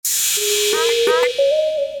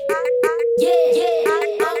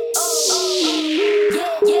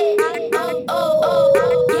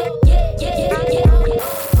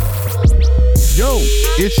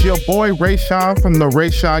It's your boy Rayshawn from the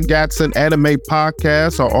Rayshawn Gatson Anime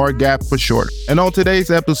Podcast, or RGAP for short. And on today's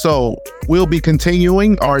episode, we'll be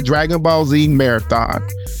continuing our Dragon Ball Z marathon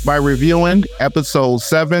by reviewing episodes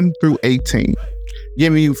 7 through 18,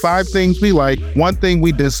 giving you 5 things we like, 1 thing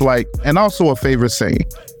we dislike, and also a favorite scene.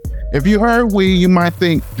 If you heard you might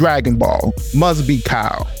think Dragon Ball must be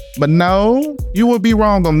Kyle. But no, you would be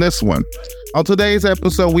wrong on this one. On today's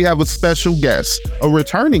episode, we have a special guest, a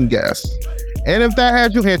returning guest. And if that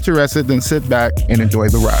had you interested, then sit back and enjoy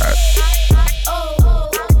the ride.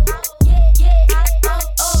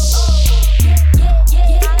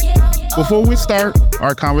 Before we start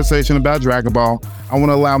our conversation about Dragon Ball, I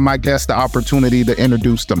want to allow my guests the opportunity to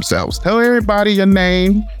introduce themselves. Tell everybody your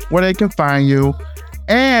name, where they can find you,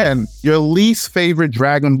 and your least favorite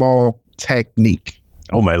Dragon Ball technique.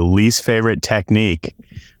 Oh, my least favorite technique.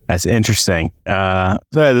 That's interesting.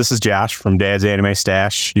 This is Josh from Dad's Anime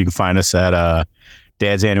Stash. You can find us at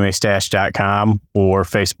dadsanimestash.com or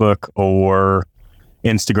Facebook or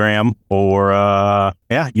Instagram or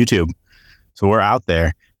YouTube. So we're out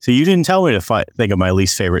there. So you didn't tell me to think of my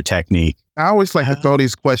least favorite technique. I always like to throw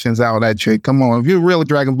these questions out at you. Come on, if you're a real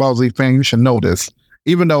Dragon Ball Z fan, you should know this.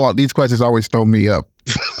 Even though these questions always throw me up.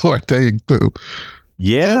 I tell you too.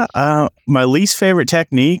 Yeah, my least favorite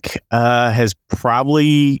technique has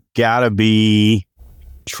probably got to be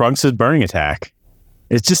Trunks' burning attack.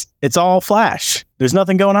 It's all flash. There's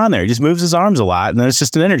nothing going on there. He just moves his arms a lot, and then it's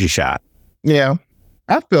just an energy shot. Yeah,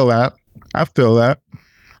 I feel that.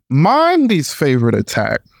 My least favorite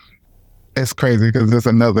attack. It's crazy because there's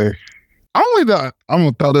another. I'm going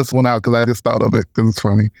to throw this one out because I just thought of it because it's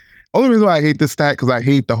funny. Only reason why I hate this attack because I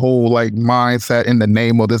hate the whole mindset in the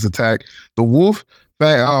name of this attack. The wolf.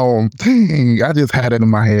 Dang, I just had it in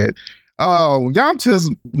my head. Oh, Yamcha's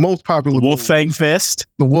most popular Wolf Fang Fist.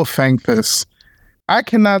 The Wolf Fang Fist. I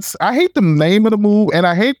hate the name of the move, and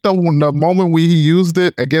I hate the moment where he used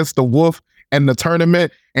it against the wolf in the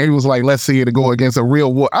tournament, and he was like, let's see it go against a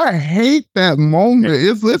real wolf. I hate that moment.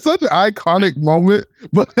 It's such an iconic moment.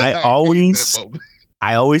 But I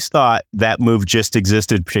always thought that move just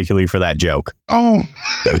existed particularly for that joke. Oh.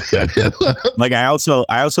 Like I also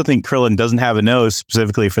think Krillin doesn't have a nose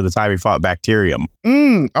specifically for the time he fought Bacterium.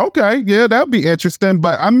 Okay. Yeah, that'd be interesting.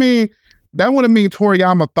 But I mean, that wouldn't mean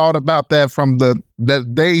Toriyama thought about that from the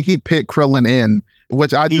day he picked Krillin in,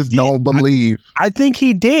 which I just don't believe. I think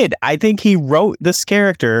he did. I think he wrote this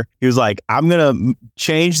character. He was like, I'm going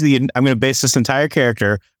to base this entire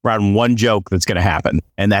character around one joke that's going to happen.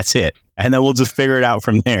 And that's it. And then we'll just figure it out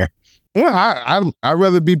from there. Yeah, I'd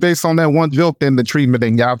rather be based on that one joke than the treatment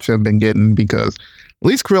that Yamcha have been getting, because at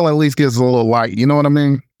least Krillin at least gets a little light. You know what I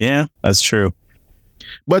mean? Yeah, that's true.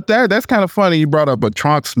 But that's kind of funny you brought up a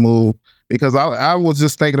Trunks move, because I was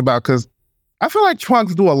just thinking about, because I feel like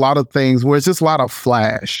Trunks do a lot of things where it's just a lot of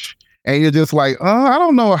flash. And you're just like, I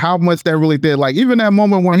don't know how much that really did. Like, even that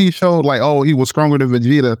moment when he showed, like, he was stronger than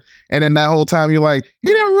Vegeta. And then that whole time, you're like, he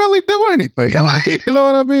didn't really do anything. Like, you know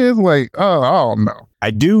what I mean? It's like, I don't know. I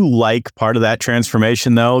do like part of that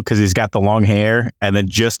transformation, though, because he's got the long hair and then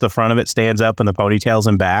just the front of it stands up and the ponytail's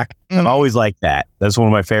in back. I've always liked that. That's one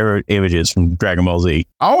of my favorite images from Dragon Ball Z.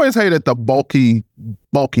 I always hated the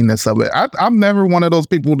bulkiness of it. I'm never one of those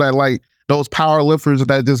people that, like, those power lifters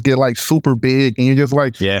that just get like super big, and you're just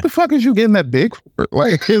like, what the fuck is you getting that big for?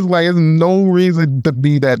 Like, it's no reason to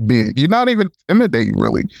be that big. You're not even intimidating,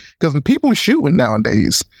 really, because people shooting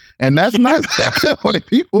nowadays, and that's not what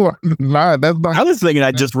people are. That's not. I was thinking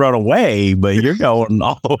I'd just run away, but you're going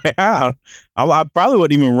all the way out. I probably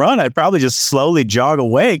wouldn't even run. I'd probably just slowly jog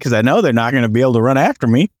away because I know they're not going to be able to run after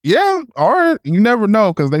me. Yeah, or you never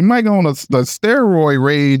know, because they might go on the steroid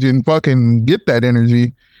rage and fucking get that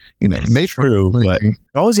energy. You know, it's true, but you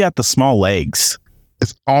always got the small legs.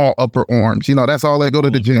 It's all upper arms. You know, that's all they go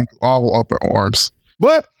to the gym, all upper arms.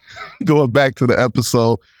 But going back to the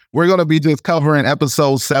episode, we're going to be just covering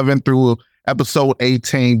episode 7 through episode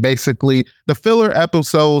 18. Basically, the filler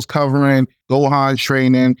episodes covering Gohan's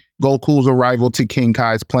training, Goku's arrival to King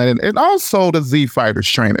Kai's planet, and also the Z Fighters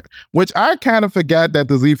training, which I kind of forgot that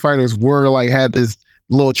the Z Fighters had this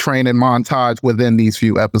little training montage within these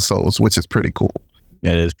few episodes, which is pretty cool.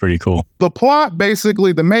 It is pretty cool. The plot,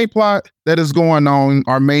 basically, the main plot that is going on,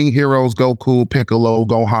 our main heroes, Goku, Piccolo,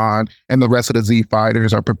 Gohan, and the rest of the Z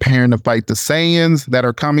Fighters are preparing to fight the Saiyans that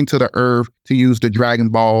are coming to the Earth to use the Dragon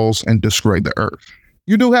Balls and destroy the Earth.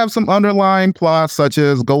 You do have some underlying plots, such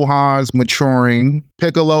as Gohan's maturing,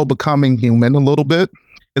 Piccolo becoming human a little bit.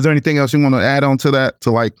 Is there anything else you want to add on to that, to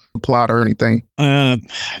like the plot or anything?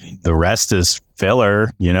 The rest is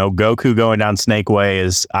filler. You know, Goku going down Snake Way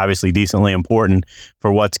is obviously decently important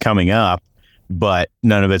for what's coming up, but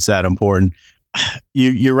none of it's that important.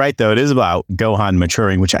 you're right though. It is about Gohan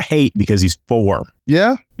maturing, which I hate because he's 4.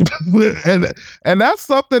 Yeah. and that's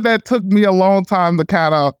something that took me a long time to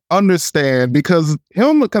kind of understand because I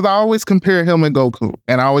always compare him and Goku.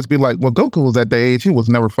 And I always be like, well, Goku was at the age, he was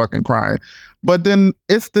never fucking crying. But then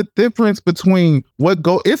it's the difference between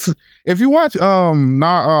if you watch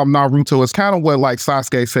Naruto, it's kind of what like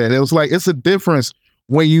Sasuke said. It was like it's a difference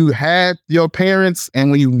when you had your parents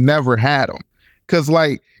and when you never had them. Cause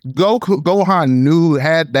like Gohan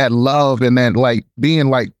had that love and that like being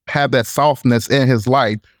like have that softness in his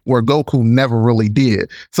life where Goku never really did.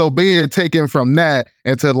 So being taken from that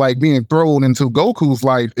into like being thrown into Goku's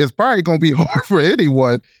life is probably gonna be hard for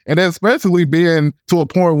anyone. And especially being to a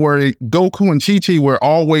point where Goku and Chi-Chi were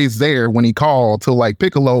always there when he called to like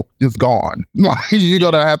Piccolo is gone. Like you're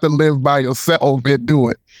gonna have to live by yourself and do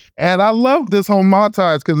it. And I love this whole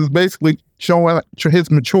montage because it's basically showing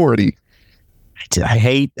his maturity. I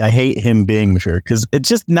hate him being mature because it's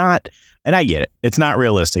just not, and I get it. It's not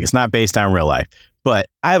realistic. It's not based on real life. But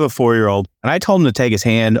I have a 4-year-old and I told him to take his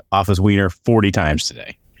hand off his wiener 40 times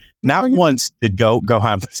today. Not once did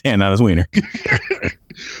Gohan put his hand on his wiener.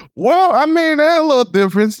 Well, I mean, there's a little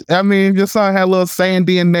difference. I mean, your son had a little Saiyan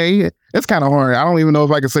DNA. It's kind of hard. I don't even know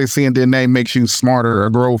if I can say Saiyan DNA makes you smarter or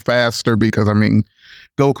grow faster because, I mean,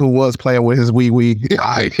 Goku was playing with his wee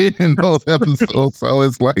in those episodes, so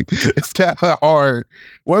it's like it's kind of hard.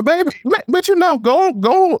 Well, baby, but you know,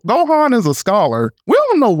 Gohan is a scholar. We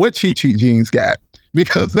don't know what Chi-Chi genes got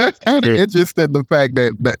because that's kind of interesting. The fact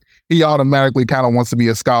that he automatically kind of wants to be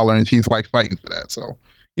a scholar, and she's like fighting for that. So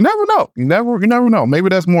you never know. You never know. Maybe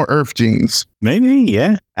that's more Earth genes. Maybe,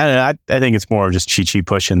 yeah. I don't know. I think it's more of just Chi-Chi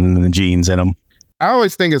pushing the genes in him. I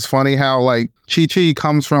always think it's funny how like Chi-Chi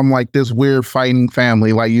comes from like this weird fighting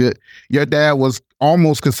family. Like your dad was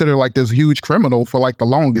almost considered like this huge criminal for like the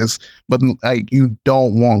longest, but like you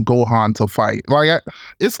don't want Gohan to fight. Like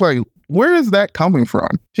it's like, where is that coming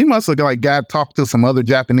from? She must have like talked to some other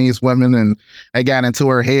Japanese women and they got into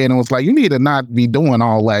her head and was like, you need to not be doing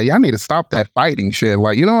all that. Y'all need to stop that fighting shit.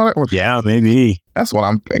 Like, you know what? Yeah, maybe. That's what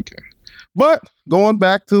I'm thinking. But going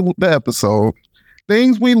back to the episode,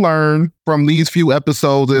 things we learned from these few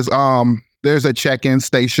episodes is there's a check-in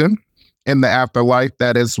station in the afterlife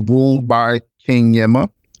that is ruled by King Yima.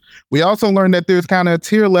 We also learned that there's kind of a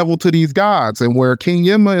tier level to these gods and where King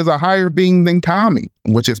Yima is a higher being than Kami,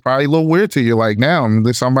 which is probably a little weird to you. Like, now,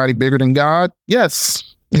 there's somebody bigger than God?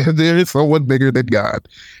 Yes, there is someone bigger than God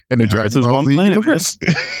in the Dragon Ball Z universe.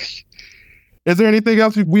 Is there anything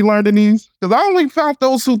else we learned in these? Because I only found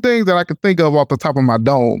those 2 things that I could think of off the top of my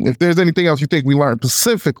dome. If there's anything else you think we learned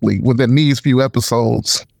specifically within these few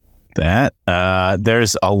episodes. That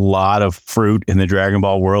there's a lot of fruit in the Dragon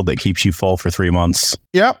Ball world that keeps you full for 3 months.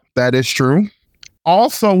 Yep, that is true.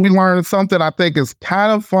 Also, we learned something I think is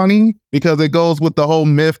kind of funny because it goes with the whole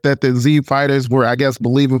myth that the Z fighters were, I guess,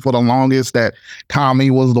 believing for the longest that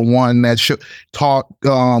Kami was the one that taught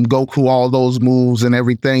Goku all those moves and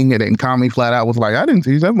everything. And then Kami flat out was like, I didn't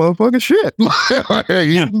teach that motherfucking shit.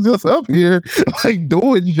 He was just up here like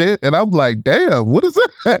doing shit. And I'm like, damn, what is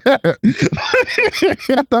that?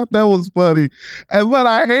 I thought that was funny. But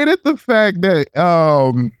I hated the fact that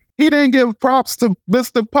he didn't give props to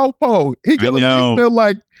Mr. Popo. He feel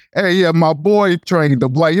like, hey, yeah, my boy trained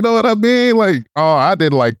him. Like, you know what I mean? Like, oh, I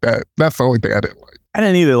didn't like that. That's the only thing I didn't like. I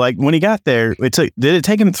didn't either. Like, when he got there, did it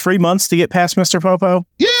take him 3 months to get past Mr. Popo?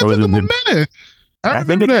 Yeah, it took him a minute. I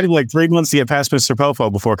think it took like 3 months to get past Mr.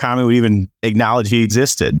 Popo before Kami would even acknowledge he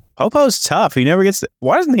existed. Popo's tough. He never gets...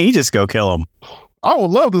 Why doesn't he just go kill him? I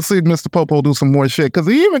would love to see Mr. Popo do some more shit because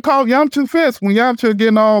he even called Yamcha fist when Yamcha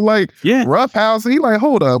getting all like roughhouse. He like,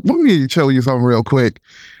 hold up, let me show you something real quick.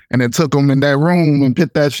 And then took him in that room and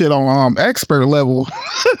put that shit on expert level.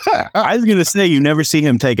 I was gonna say you never see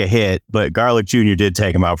him take a hit, but Garlic Jr. did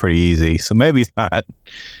take him out pretty easy. So maybe it's not.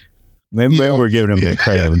 Maybe we're giving him the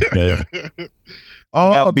credit.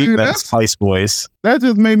 Oh, dude, that's Spice Boys. That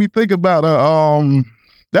just made me think about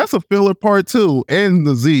that's a filler part 2 in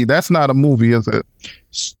the Z. That's not a movie, is it?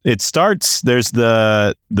 It starts, there's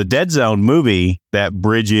the Dead Zone movie that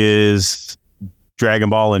bridges Dragon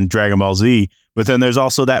Ball and Dragon Ball Z, but then there's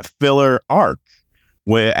also that filler arc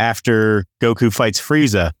where after Goku fights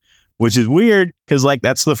Frieza, which is weird because like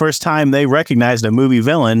that's the first time they recognized a movie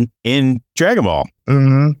villain in Dragon Ball.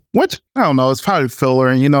 Mm-hmm. Which, I don't know, it's probably filler,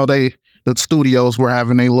 and you know, the studios were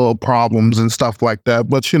having their little problems and stuff like that,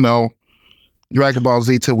 but you know, Dragon Ball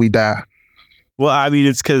Z till we die. Well, I mean,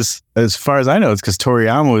 it's because, as far as I know, it's because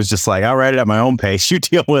Toriyama was just like, I'll write it at my own pace. You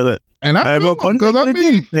deal with it. And I know, because I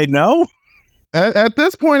mean, they know. At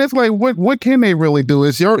this point, it's like, what can they really do?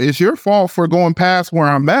 It's your fault for going past where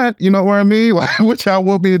I'm at. You know what I mean? Like, what y'all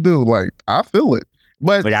want me to do? Like, I feel it.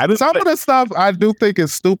 But like, some of the stuff I do think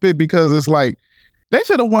is stupid because it's like, they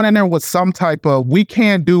should have went in there with some type of, we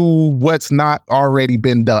can't do what's not already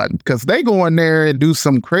been done. Because they go in there and do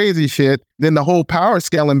some crazy shit, then the whole power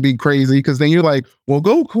scaling be crazy. Because then you're like, well,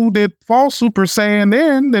 Goku did Fall Super Saiyan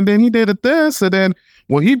then, and then he did it this, and then,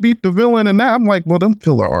 well, he beat the villain and that. I'm like, well, them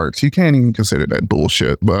filler arcs, you can't even consider that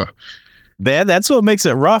bullshit. But that's what makes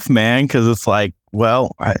it rough, man. Because it's like,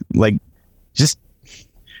 well, just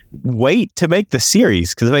wait to make the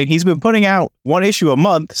series, because I mean, he's been putting out one issue a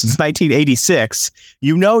month since 1986.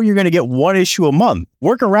 You know you're going to get one issue a month.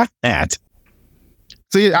 Work around that.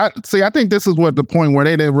 See, I think this is what the point where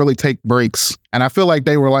they didn't really take breaks, and I feel like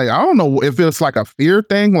they were like, I don't know if it's like a fear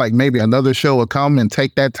thing, like maybe another show will come and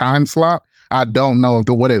take that time slot. I don't know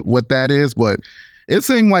what that is, but it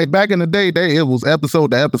seemed like back in the day, it was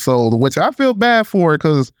episode to episode, which I feel bad for,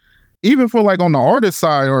 because even for like on the artist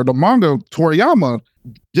side or the manga, Toriyama,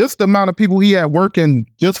 just the amount of people he had working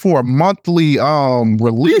just for a monthly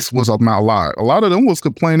release was a lot. A lot of them was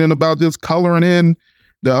complaining about just coloring in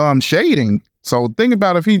the shading. So think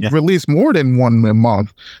about if he released more than one a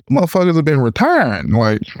month, the motherfuckers have been retiring.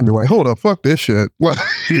 Like, be like, hold up, fuck this shit.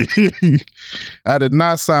 I did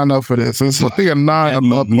not sign up for this. It's like a 9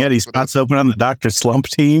 month. Yeah, these spots open on the Dr. Slump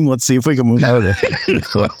team. Let's see if we can move out of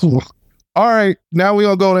there. All right, now we're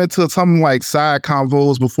gonna go into some like side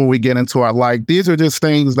convos before we get into our like. These are just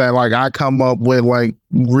things that like I come up with like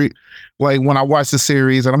when I watch the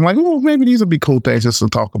series, and I'm like, oh, maybe these would be cool things just to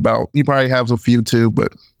talk about. You probably have a few too,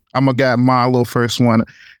 but I'm gonna get my little first one.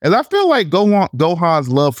 As I feel like Gohan's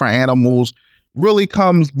love for animals really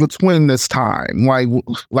comes between this time,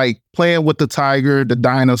 like playing with the tiger, the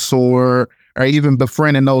dinosaur, or even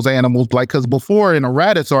befriending those animals. Like, because before in a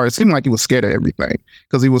Raditz art, it seemed like he was scared of everything.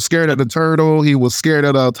 Because he was scared of the turtle, he was scared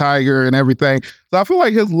of the tiger and everything. So I feel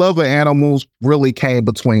like his love of animals really came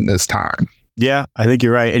between this time. Yeah, I think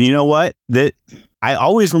you're right. And you know what? I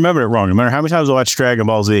always remembered it wrong. No matter how many times I watched Dragon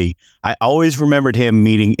Ball Z, I always remembered him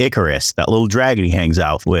meeting Icarus, that little dragon he hangs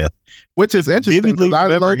out with. Which is interesting. I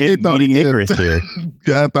remember him meeting Icarus here.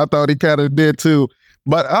 Yeah, I thought he kind of did too.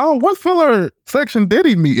 But what filler section did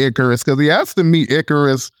he meet Icarus? Because he has to meet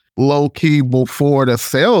Icarus low key before the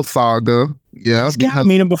Cell Saga. Yeah, he's got to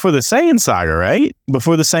meet him before the Saiyan Saga, right?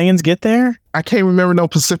 Before the Saiyans get there. I can't remember no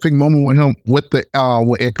specific moment with him with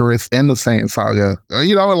Icarus and the Saiyan Saga.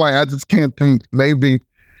 You know, like I just can't think. Maybe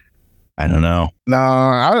I don't know. No,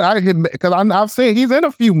 I because I've seen he's in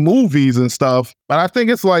a few movies and stuff, but I think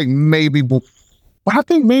it's like maybe. I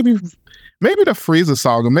think maybe the Frieza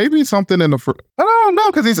Saga, maybe something in the. I don't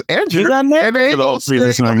know because he's injured. He's on there. And you know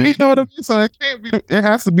what I mean? So it can't be. It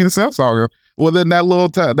has to be the Cell Saga. Well, then that little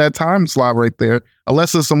that time slot right there.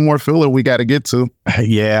 Unless there's some more filler we got to get to.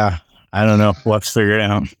 Yeah, I don't know. We'll have to figure it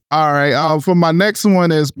out. All right. For my next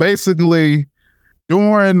one is basically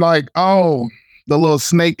during like the little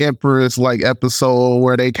Snake Empress like episode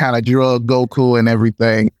where they kind of drug Goku and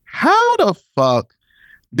everything. How the fuck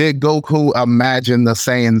did Goku imagine the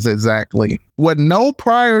Saiyans exactly? With no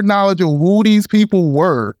prior knowledge of who these people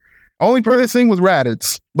were. Only person seen was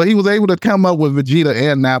Raditz, but he was able to come up with Vegeta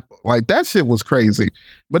and Nappa. Like, that shit was crazy.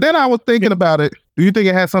 But then I was thinking about it. Do you think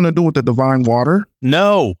it has something to do with the Divine Water?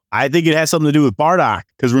 No, I think it has something to do with Bardock.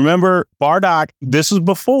 Because remember, Bardock, this was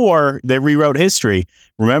before they rewrote history.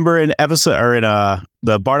 Remember in episode or in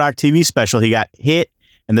the Bardock TV special, he got hit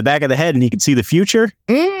in the back of the head and he could see the future.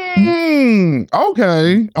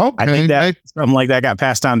 Okay. I think that something like that got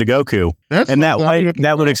passed down to Goku. And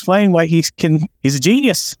that would explain why he's a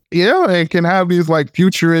genius. Yeah, and can have these like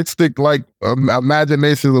futuristic like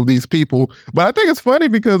imaginations of these people. But I think it's funny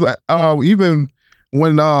because even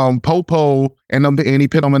when Popo and he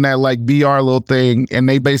put them in that like VR little thing, and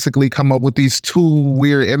they basically come up with these two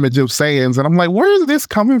weird images of Saiyans, and I'm like, where is this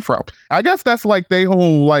coming from? I guess that's like their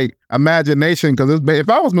whole like imagination. Because if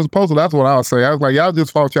I was Mr. Popo, that's what I would say. I was like, y'all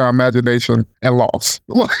just fought your imagination and lost.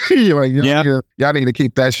 Y'all need to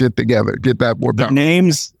keep that shit together. Get that more. The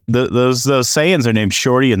names, those Saiyans are named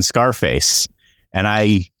Shorty and Scarface,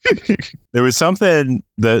 and there was something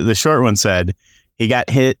the short one said. He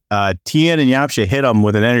got hit, Tien and Yamcha hit him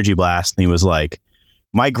with an energy blast, and he was like,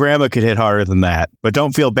 my grandma could hit harder than that, but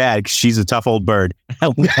don't feel bad because she's a tough old bird.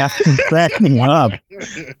 Cracking up.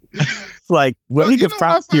 Like, well, you can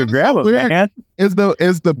props to your grandma, man. Is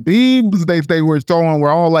the beams they were throwing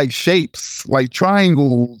were all like shapes, like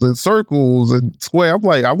triangles and circles and square. I'm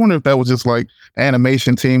like, I wonder if that was just like the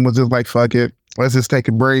animation team was just like, fuck it. Let's just take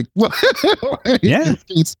a break. Yeah.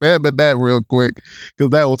 Keep spamming that real quick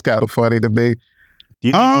because that was kind of funny to me. Do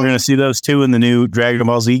you think we're going to see those two in the new Dragon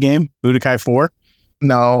Ball Z game, Budokai 4?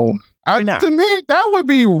 No. To me, that would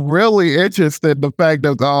be really interesting. The fact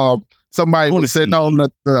that somebody was sitting on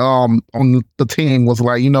the team was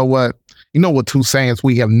like, you know what two Saiyans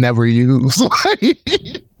we have never used.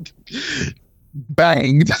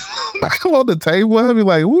 Banged on the table. I'd be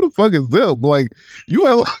like, who the fuck is this? Like, you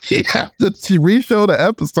have to re-show the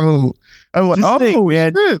episode. I'm like,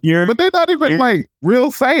 shit. But they're not even like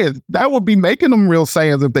real Saiyans. That would be making them real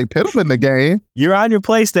Saiyans if they put them in the game. You're on your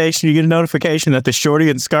PlayStation, you get a notification that the Shorty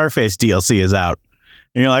and Scarface DLC is out.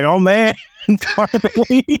 And you're like, oh man,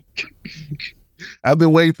 I've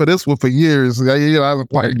been waiting for this one for years. I was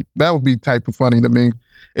like, that would be type of funny to me.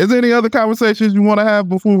 Is there any other conversations you want to have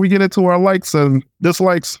before we get into our likes and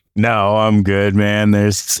dislikes? No, I'm good, man.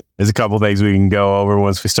 There's a couple things we can go over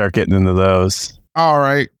once we start getting into those. All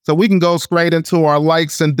right. So we can go straight into our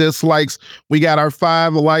likes and dislikes. We got our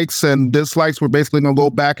 5 likes and dislikes. We're basically going to go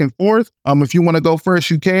back and forth. If you want to go first,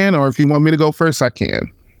 you can. Or if you want me to go first, I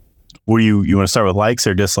can. What do you want to start with, likes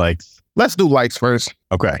or dislikes? Let's do likes first.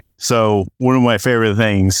 Okay. So one of my favorite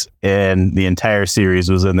things in the entire series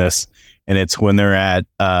was in this. And it's when they're at,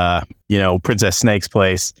 Princess Snake's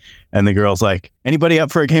place. And the girl's like, anybody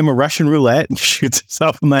up for a game of Russian roulette? And shoots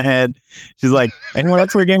herself in the head. She's like, anyone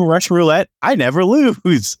up for a game of Russian roulette? I never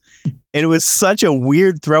lose. And it was such a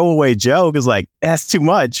weird throwaway joke. It's like, that's too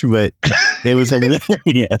much. But it was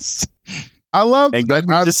hilarious. I love that.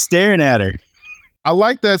 I'm just staring at her. I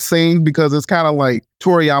like that scene because it's kind of like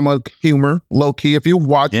Toriyama humor, low key. If you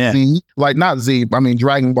watch Dragon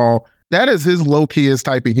Ball, that is his low-keyest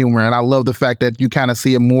type of humor. And I love the fact that you kind of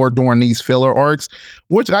see it more during these filler arcs,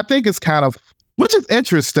 which I think is which is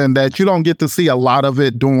interesting that you don't get to see a lot of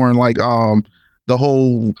it during like the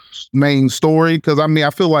whole main story. Because I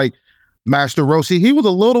feel like Master Roshi, he was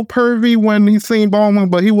a little pervy when he seen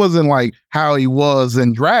Bulma, but he wasn't like how he was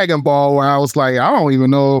in Dragon Ball, where I was like, I don't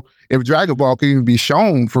even know if Dragon Ball can even be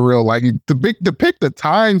shown for real. Like to pick the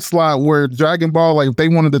time slot where Dragon Ball, like if they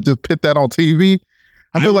wanted to just put that on TV,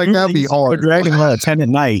 I feel like that'd be hard. Dragon Ball at 10 at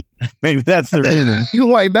night. Maybe that's the reason.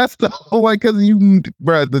 That's the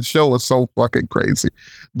because the show is so fucking crazy.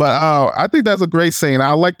 But I think that's a great scene.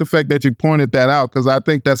 I like the fact that you pointed that out because I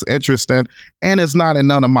think that's interesting, and it's not in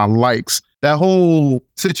none of my likes. That whole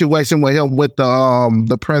situation with him with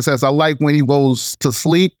the princess. I like when he goes to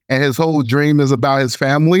sleep and his whole dream is about his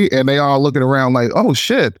family, and they all looking around like, oh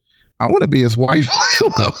shit, I want to be his wife.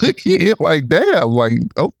 Like damn, like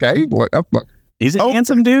okay, he's a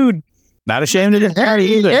handsome dude. Not ashamed of his daddy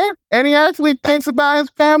either. And he actually thinks about his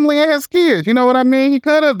family and his kids. You know what I mean? He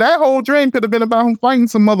could have, that whole dream could have been about him fighting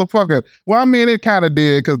some motherfucker. Well, I mean, it kind of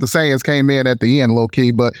did because the Saiyans came in at the end, low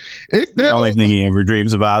key, but it's the only thing he ever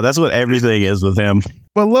dreams about. That's what everything is with him.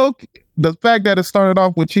 But look, the fact that it started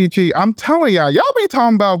off with Chi-Chi, I'm telling y'all be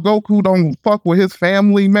talking about Goku don't fuck with his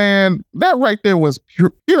family, man. That right there was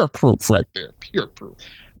pure proof right there. Pure proof.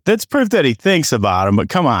 That's proof that he thinks about him, but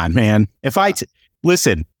come on, man.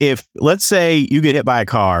 Listen, if let's say you get hit by a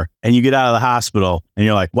car and you get out of the hospital and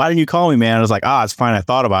you're like, why didn't you call me, man? I was like, it's fine. I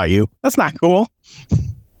thought about you. That's not cool.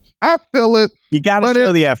 I feel it. You got to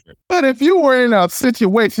show the effort. But if you were in a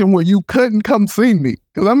situation where you couldn't come see me,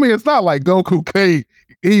 because I mean, it's not like Goku came.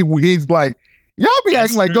 He's like, y'all be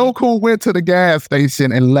acting like Goku went to the gas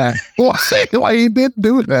station and left. Like he didn't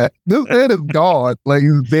do that. This head is gone. Like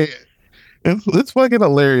he's dead. It's fucking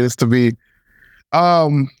hilarious to me.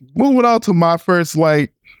 Moving on to my first, I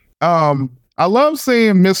love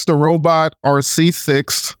seeing Mr. Robot or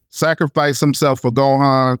C6 sacrifice himself for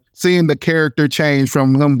Gohan, seeing the character change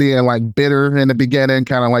from him being like bitter in the beginning,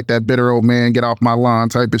 kind of like that bitter old man, get off my lawn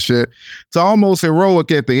type of shit, to almost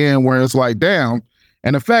heroic at the end where it's like, damn.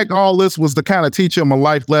 And in fact, all this was to kind of teach him a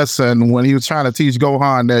life lesson when he was trying to teach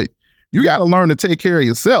Gohan that you got to learn to take care of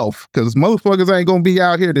yourself because motherfuckers ain't going to be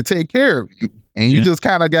out here to take care of you. And you just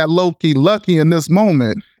kind of got low-key lucky in this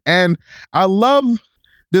moment. And I love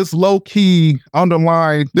this low-key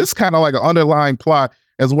this kind of like an underlying plot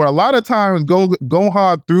is where a lot of times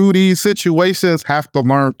Gohan through these situations have to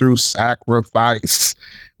learn through sacrifice,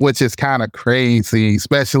 which is kind of crazy,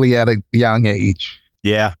 especially at a young age.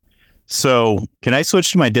 Yeah. So can I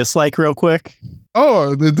switch to my dislike real quick?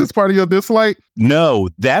 Oh, is this part of your dislike? No,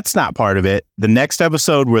 that's not part of it. The next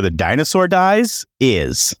episode where the dinosaur dies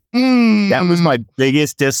is. That was my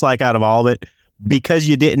biggest dislike out of all of it because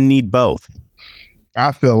you didn't need both.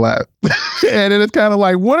 I feel that. And then it's kind of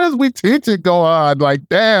like, what is we teaching go on? Like,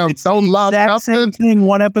 damn, it's don't love that same thing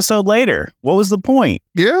one episode later. What was the point?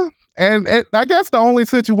 Yeah. And I guess the only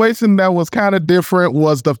situation that was kind of different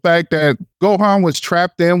was the fact that Gohan was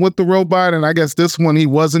trapped in with the robot. And I guess this one, he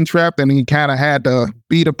wasn't trapped and he kind of had to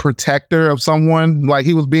be the protector of someone. Like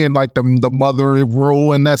he was being like the mother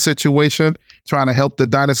role in that situation, trying to help the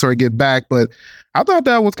dinosaur get back. But I thought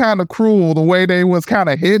that was kind of cruel, the way they was kind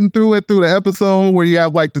of hidden through the episode where you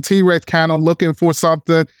have like the T-Rex kind of looking for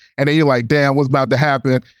something. And then you're like, damn, what's about to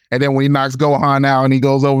happen? And then when he knocks Gohan out and he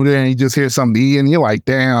goes over there and he just hears something to eat, and you're like,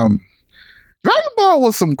 damn, Dragon Ball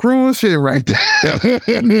was some cruel shit right there.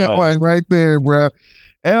 Like right there, bro.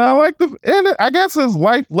 And I like I guess it's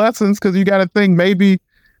life lessons, because you got to think maybe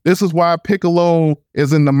this is why Piccolo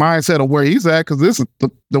is in the mindset of where he's at, because this is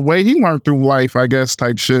the way he learned through life, I guess,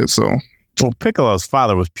 type shit. So, well, Piccolo's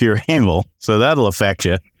father was pure evil, so that'll affect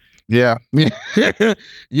you. Yeah.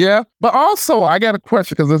 Yeah. But also, I got a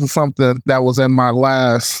question, because this is something that was in my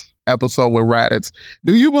last episode with Raditz.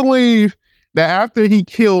 Do you believe that after he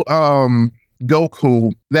killed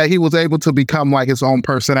Goku, that he was able to become like his own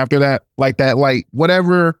person after that? Like that, like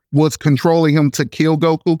whatever was controlling him to kill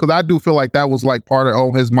Goku? Because I do feel like that was like part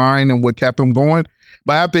of his mind and what kept him going.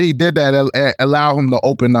 But after he did that, it allowed him to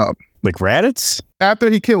open up. Like Raditz? After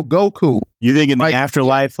he killed Goku. You think in the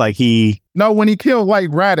afterlife, like he... No, when he killed like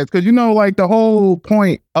Raditz, because you know, like the whole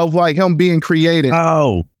point of like him being created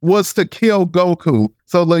was to kill Goku.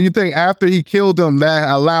 So like, you think after he killed him, that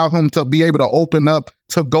allowed him to be able to open up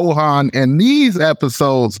to Gohan in these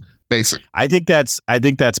episodes, basically? I think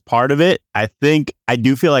that's part of it. I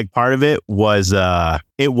do feel like part of it was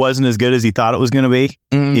it wasn't as good as he thought it was going to be.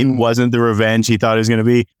 It wasn't the revenge he thought it was going to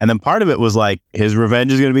be. And then part of it was like his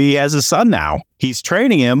revenge is going to be he has a son now. He's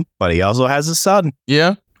training him, but he also has a son.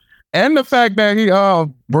 Yeah. And the fact that he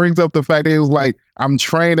brings up the fact that he was like, I'm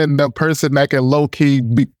training the person that can low-key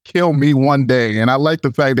kill me one day. And I like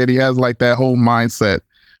the fact that he has like that whole mindset.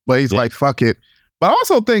 But he's like, fuck it. But I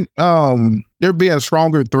also think there being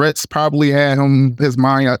stronger threats probably had his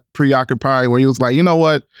mind preoccupied, where he was like, you know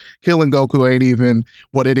what? Killing Goku ain't even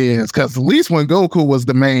what it is. Because at least when Goku was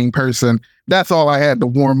the main person, that's all I had to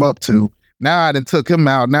warm up to. Now I done took him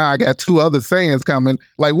out. Now I got two other Saiyans coming.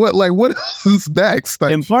 Like what is next?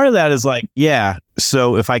 Like, and part of that is like, yeah,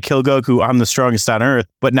 so if I kill Goku, I'm the strongest on Earth.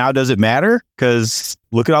 But now does it matter? Because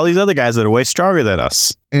look at all these other guys that are way stronger than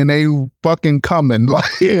us. And they fucking coming. Like,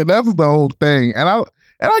 yeah, that's the whole thing. And I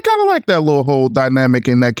kind of like that little whole dynamic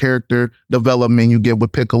in that character development you get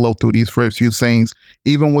with Piccolo through these first few scenes,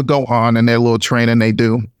 even with Gohan and their little training they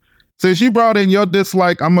do. Since you brought in your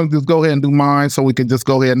dislike, I'm going to just go ahead and do mine so we can just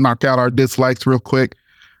go ahead and knock out our dislikes real quick.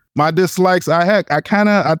 My dislikes, I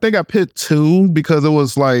think I picked two because it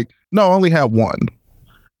was like, no, I only had one.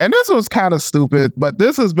 And this was kind of stupid, but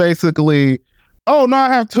this is basically, oh, no,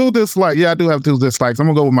 I have two dislikes. Yeah, I do have two dislikes. I'm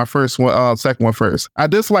going to go with my second one first. I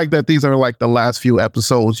dislike that these are like the last few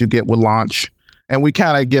episodes you get with Launch. And we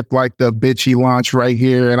kind of get like the bitchy Launch right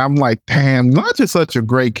here. And I'm like, damn, Launch is such a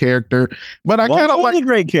great character. But I kind of like a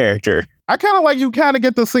great character. I kind of like, you kind of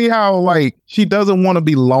get to see how like she doesn't want to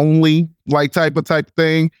be lonely, like type of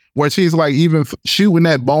thing, where she's like even shooting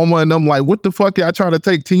at Bulma and them like, what the fuck y'all trying to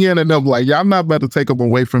take Tien? And them like, y'all not about to take them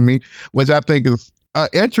away from me, which I think is an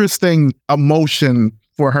interesting emotion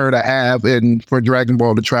for her to have and for Dragon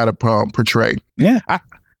Ball to try to portray. Yeah.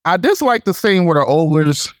 I dislike the scene where the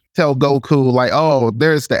Ogres tell Goku like, oh,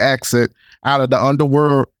 there's the exit out of the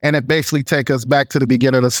underworld, and it basically take us back to the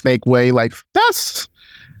beginning of the Snake Way. Like that's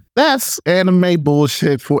anime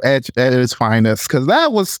bullshit at its finest, because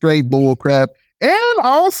that was straight bull crap. And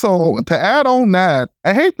also to add on that,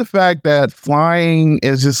 I hate the fact that flying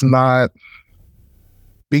is just not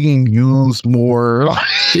being used more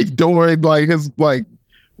like during like his like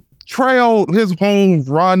trail, his whole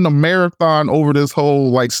run, the marathon over this whole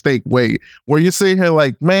like Snake Way, where you see here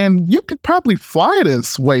like, man, you could probably fly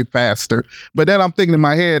this way faster. But then I'm thinking in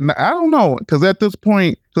my head, I don't know, because at this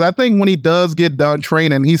point, because I think when he does get done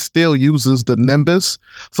training, he still uses the Nimbus.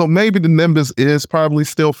 So maybe the Nimbus is probably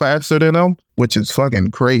still faster than him, which is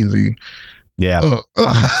fucking crazy. Yeah.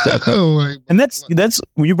 And that's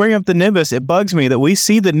when you bring up the Nimbus, it bugs me that we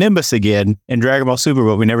see the Nimbus again in Dragon Ball Super,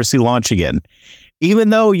 but we never see Launch again.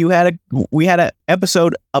 Even though we had an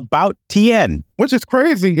episode about Tien, which is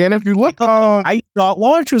crazy. And if you look, I thought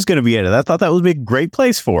Launch was going to be in it. I thought that would be a great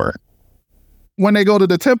place for her. When they go to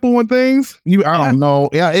the temple and things, I don't know.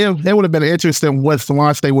 Yeah, it would have been interesting what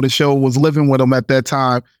Launch they would have showed was living with him at that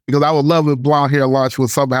time, because I would love if blonde hair Launch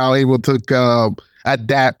was somehow able to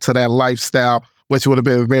adapt to that lifestyle, which would have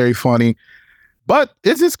been very funny. But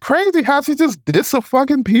it's just crazy how she just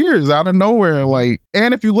disappears out of nowhere. Like,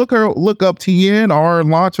 and if you look up TN or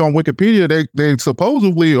launch on Wikipedia, they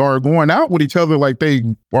supposedly are going out with each other like they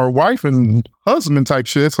are wife and husband type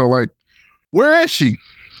shit. So like, where is she?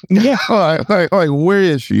 Yeah. like where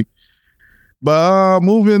is she? But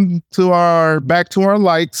moving back to our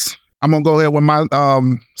likes, I'm gonna go ahead with my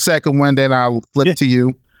second one. Then I'll flip to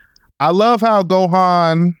you. I love how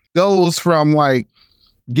Gohan goes from like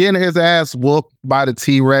getting his ass whooped by the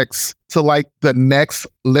T-Rex to like the next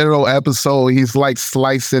literal episode, he's like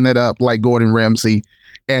slicing it up like Gordon Ramsay.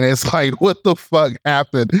 And it's like, what the fuck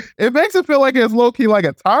happened? It makes it feel like it's low-key like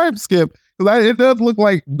a time skip. It does look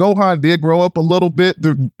like Gohan did grow up a little bit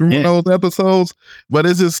through those episodes, but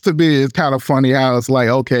it's just, to me, it's kind of funny how it's like,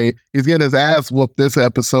 okay, he's getting his ass whooped this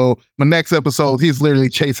episode. The next episode, he's literally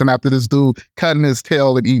chasing after this dude, cutting his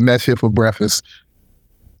tail and eating that shit for breakfast.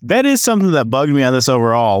 That is something that bugged me on this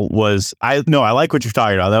overall. I like what you're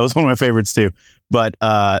talking about. That was one of my favorites too. But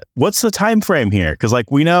what's the time frame here? Because like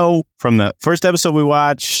we know from the first episode we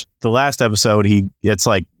watched, the last episode, it's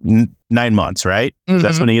like 9 months, right? Mm-hmm.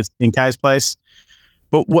 That's when he gets in Kai's place.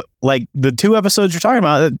 But what, like the 2 episodes you're talking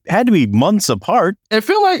about, it had to be months apart. I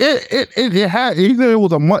feel like it had either it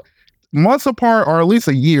was a months apart or at least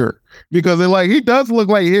a year, because he does look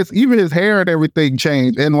like his hair and everything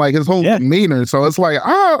changed and like his whole demeanor. So it's like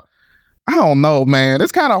I don't know, man.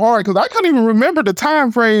 It's kind of hard because I couldn't even remember the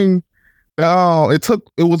time frame. It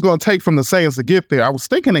was going to take from the Saiyans to get there. I was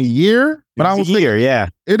thinking a year, but I was a year. Yeah,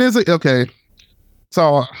 it is okay.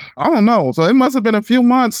 So I don't know. So it must have been a few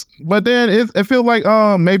months, but then it feels like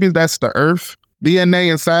maybe that's the Earth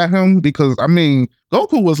DNA inside him, because I mean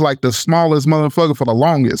Goku was like the smallest motherfucker for the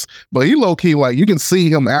longest, but he low key like you can see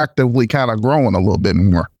him actively kind of growing a little bit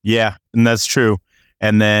more. Yeah, and that's true.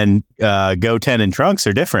 And then Goten and Trunks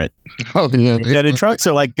are different. Oh yeah, Goten and Trunks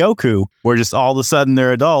are like Goku, where just all of a sudden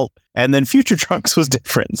they're adult, and then Future Trunks was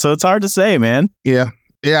different. So it's hard to say, man. Yeah.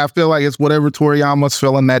 I feel like it's whatever Toriyama's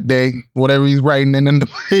feeling that day, whatever he's writing, and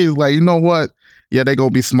he's like, you know what? Yeah, they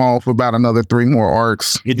gonna be small for about another 3 more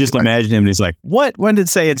arcs. You just imagine him, and he's like, "What? When did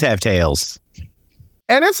Saiyans have tails?"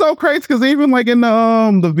 And it's so crazy because even like in the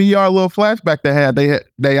VR little flashback they had,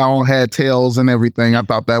 they all had tails and everything. I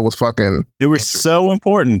thought that was fucking. They were so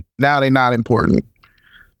important. Now they're not important,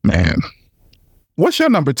 man. What's your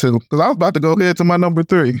number 2? Because I was about to go ahead to my number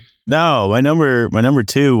 3. No, my number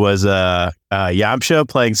 2 was Yamcha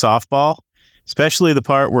playing softball, especially the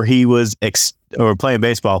part where he was or playing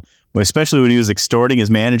baseball, especially when he was extorting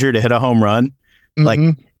his manager to hit a home run. Mm-hmm. Like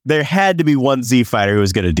there had to be one Z fighter who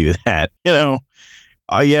was going to do that. You know,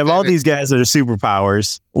 you have all these guys that are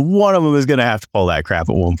superpowers. One of them is going to have to pull that crap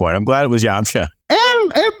at one point. I'm glad it was Yamcha.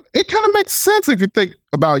 And it kind of makes sense if you think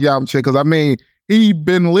about Yamcha, because I mean, he's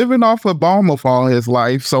been living off of Bulma for all his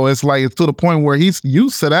life. So it's like, it's to the point where he's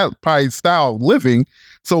used to that probably style of living.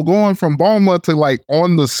 So going from Bulma to like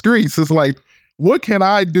on the streets, it's like, what can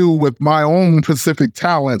I do with my own specific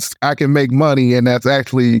talents? I can make money, and that's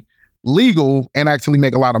actually legal and actually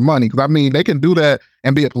make a lot of money. Because I mean, they can do that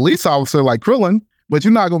and be a police officer like Krillin, but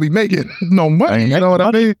you're not going to be making no money. You know what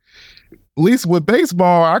I mean? At least with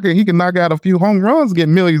baseball, he can knock out a few home runs, get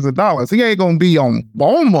millions of dollars. He ain't going to be on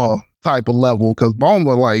Bulma type of level, because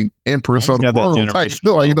Bulma like Empress of the world type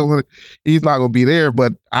still, you know, he's not gonna be there.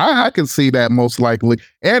 But I can see that most likely,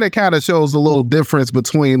 and it kind of shows a little difference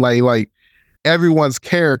between like everyone's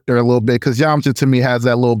character a little bit, because Yamcha to me has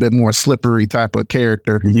that little bit more slippery type of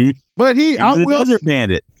character. Mm-hmm. But he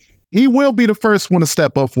will be the first one to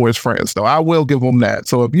step up for his friends, though. I will give him that.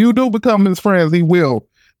 So if you do become his friends, he will.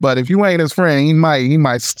 But if you ain't his friend, he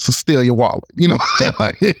might steal your wallet. You know.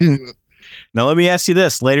 Now, let me ask you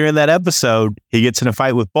this. Later in that episode, he gets in a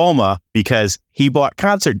fight with Bulma because he bought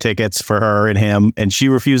concert tickets for her and him, and she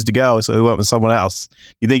refused to go, so he went with someone else.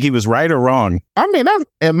 You think he was right or wrong? I mean, that's,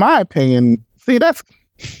 in my opinion,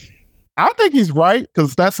 I think he's right,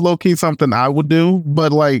 because that's low-key something I would do.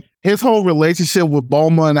 But, like, his whole relationship with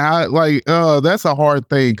Bulma and that's a hard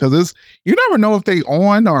thing, because you never know if they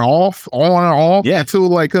on or off. Yeah. Too,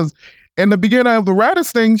 like, because in the beginning of the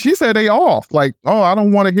Raditz thing, she said they off. Like, oh, I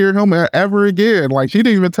don't want to hear him ever again. Like, she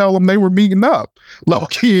didn't even tell him they were meeting up. Low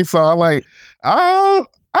key. So I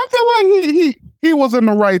feel like he was in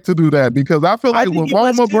the right to do that, because I feel like when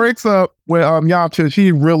Bulma breaks up with Yamcha,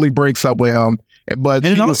 she really breaks up with him. But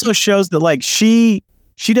it also shows that like she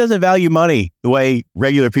doesn't value money the way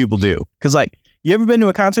regular people do. Because like, you ever been to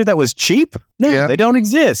a concert that was cheap? No, They don't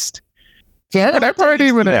exist. Yeah, that probably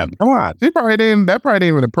didn't even. Come on, that probably didn't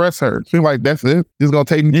even impress her. She's like, "That's it. Just gonna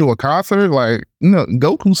take me to a concert." Like,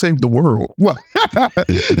 Goku saved the world. What?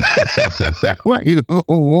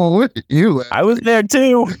 I was there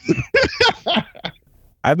too.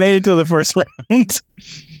 I made it to the first round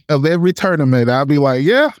of every tournament. I'll be like,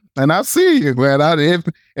 yeah, and I see you, man.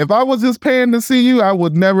 If I was just paying to see you, I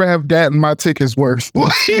would never have gotten my tickets worth.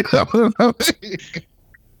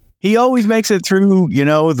 He always makes it through,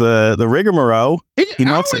 the rigmarole.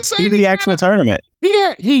 To see the actual tournament.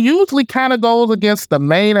 Yeah, he usually kind of goes against the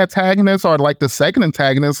main antagonist or like the second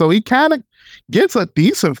antagonist, so he kind of gets a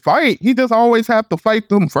decent fight. He just always have to fight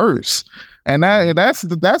them first. And that's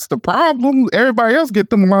the problem. Everybody else get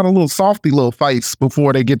them a lot of little softy little fights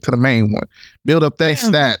before they get to the main one. Build up their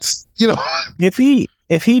stats.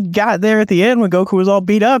 If he got there at the end when Goku was all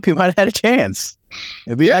beat up, he might have had a chance.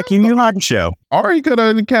 It'd be like Yu Yu Hakusho. Or he could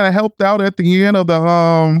have kind of helped out at the end of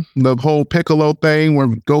the whole Piccolo thing where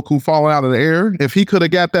Goku falling out of the air. If he could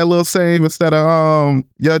have got that little save instead of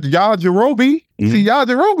Yajirobe. See,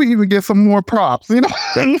 Yajirobe even get some more props,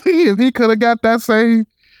 if he could have got that save.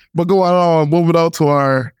 But going on, moving on to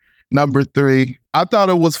our number 3. I thought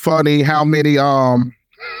it was funny how many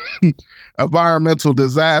environmental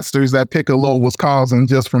disasters that Piccolo was causing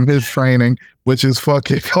just from his training, which is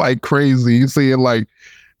fucking like crazy. You see it like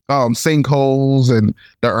sinkholes and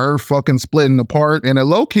the earth fucking splitting apart. And a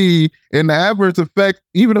low key in the adverse effect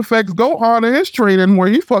even affects Gohan in his training where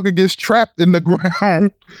he fucking gets trapped in the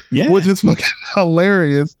ground, which is fucking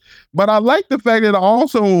hilarious. But I like the fact that it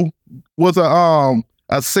also was a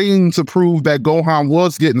scene to prove that Gohan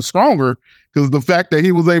was getting stronger, because the fact that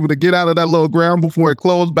he was able to get out of that little ground before it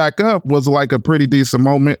closed back up was like a pretty decent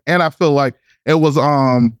moment. And I feel like it was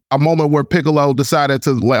a moment where Piccolo decided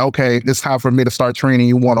to like, okay, it's time for me to start training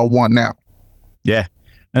you 101 now. Yeah.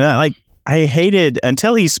 And I hated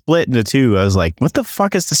until he split into 2. I was like, what the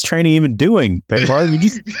fuck is this training even doing?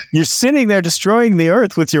 You're sitting there destroying the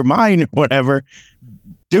earth with your mind or whatever.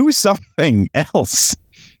 Do something else.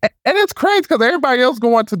 And it's crazy because everybody else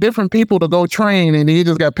going to different people to go train, and he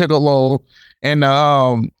just got Piccolo in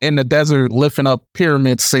the desert lifting up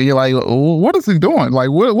pyramids. So you're like, what is he doing? Like,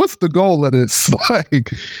 what's the goal of this? Like,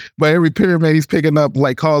 but every pyramid he's picking up,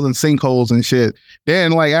 like causing sinkholes and shit.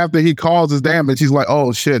 Then, like after he causes damage, he's like,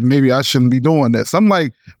 oh shit, maybe I shouldn't be doing this. I'm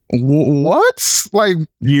like, what? Like,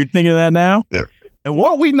 you thinking of that now? Yeah. And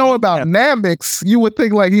what we know about Namex, you would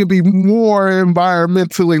think like he'd be more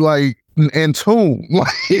environmentally like in tune.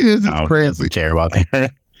 Like, it's crazy. Care about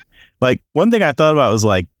that. Like, one thing I thought about was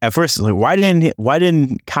like, at first, like, why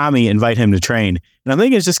didn't Kami invite him to train? And I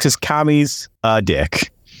think it's just because Kami's a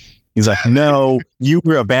dick. He's like, no, you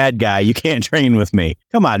were a bad guy. You can't train with me.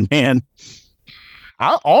 Come on, man.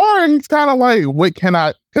 Or he's kind of like, what can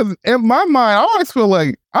I? Because in my mind, I always feel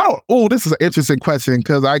like, this is an interesting question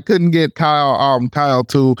because I couldn't get Kyle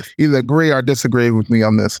to either agree or disagree with me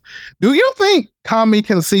on this. Do you think Kami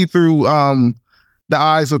can see through the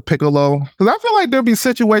eyes of Piccolo? Because I feel like there'd be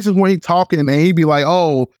situations where he's talking and he'd be like,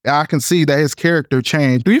 oh, I can see that his character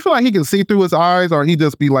changed. Do you feel like he can see through his eyes, or he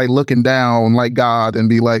just be like looking down like God and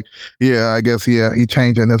be like, yeah, I guess, yeah, he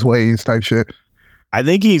changing his ways type shit? I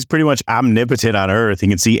think he's pretty much omnipotent on Earth. He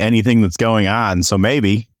can see anything that's going on. So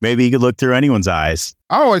maybe he could look through anyone's eyes.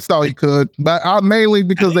 I always thought he could, but mainly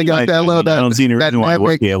because they got that little, I don't see any reason why he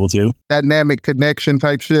wouldn't be able to. That dynamic connection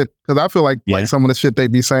type shit. Because I feel like some of the shit they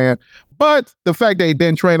be saying. But the fact they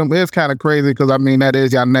didn't train him is kind of crazy, because I mean, that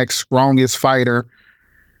is your next strongest fighter.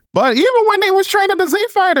 But even when they was training the Z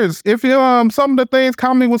fighters, if you some of the things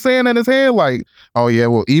Kami was saying in his head, like, oh yeah,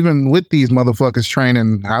 well, even with these motherfuckers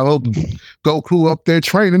training, I hope Goku up there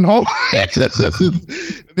training home. They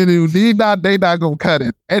not gonna cut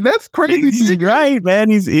it. And that's crazy. He's right, man.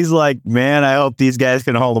 He's like, man, I hope these guys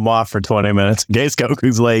can hold him off for 20 minutes in case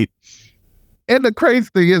Goku's late. And the crazy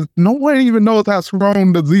thing is, no one even knows how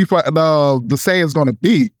strong the Saiyan's gonna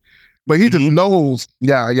be. But he just knows,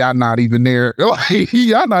 y'all not even there.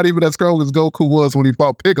 Y'all not even as strong as Goku was when he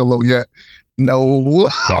fought Piccolo yet. No.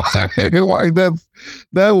 Like,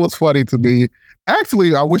 that was funny to me.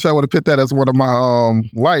 Actually, I wish I would have put that as one of my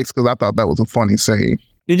likes, because I thought that was a funny saying.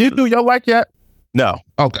 Did you do your like yet? No.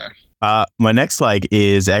 Okay. My next like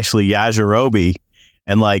is actually Yajirobe.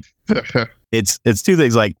 And like, it's 2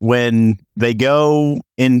 things. Like, when they go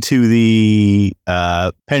into the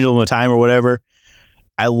pendulum of time or whatever,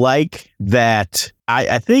 I like that.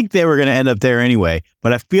 I think they were going to end up there anyway,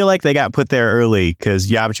 but I feel like they got put there early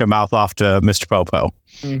because Yamcha mouthed off to Mr. Popo.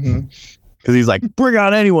 Because he's like, bring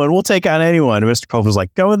on anyone. We'll take on anyone. And Mr. Popo's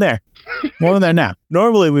like, go in there. Go in there now.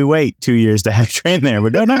 Normally we wait 2 years to have train there,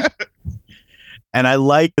 but no. And I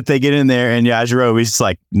like that they get in there and Yajirobe's just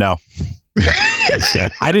like, no.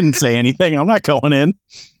 I didn't say anything. I'm not going in.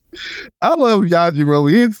 I love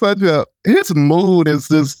Yajirobe. His mood is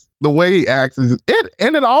just, the way he acts is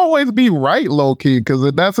it'd always be right, low key. Because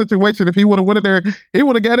in that situation, if he would have went in there, he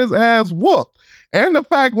would have got his ass whooped. And the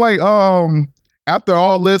fact, like, after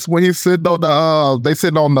all this, when he's sitting on they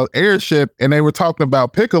sitting on the airship and they were talking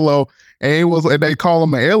about Piccolo, and they call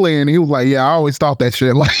him an alien. He was like, "Yeah, I always thought that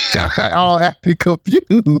shit." Like, all happy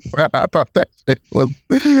confused. I thought that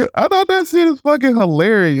shit is fucking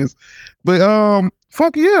hilarious. But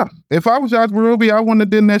fuck yeah, if I was Josh Ruby, I wouldn't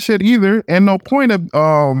have done that shit either. And no point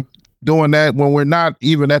of doing that when we're not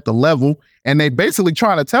even at the level. And they basically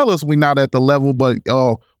trying to tell us we're not at the level, but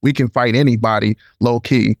we can fight anybody low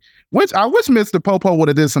key. Which I wish Mr. Popo would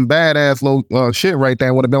have did some badass low shit right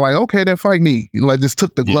there. Would have been like, okay, then fight me. Like, just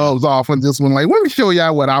took the gloves off and just went like, let me show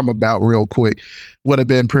y'all what I'm about real quick. Would have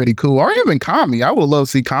been pretty cool. Or even Kami. I would love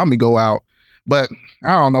to see Kami go out. But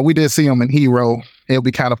I don't know. We did see him in Hero. It'll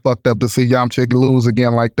be kind of fucked up to see Yamcha lose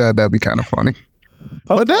again like that. That'd be kind of funny.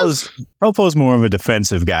 Popo's more of a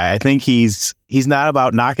defensive guy. I think he's not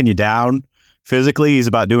about knocking you down physically. He's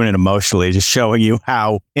about doing it emotionally, just showing you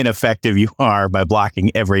how ineffective you are by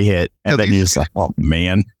blocking every hit. And then you're just like, oh,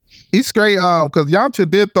 man. He's straight because Yamcha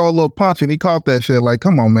did throw a little punch and he caught that shit. Like,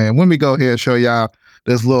 come on, man. Let me go here and show y'all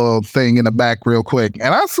this little thing in the back real quick.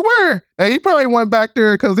 And I swear, he probably went back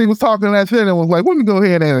there because he was talking that shit and was like, let me go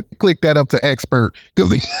ahead and click that up to expert.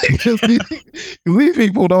 Because these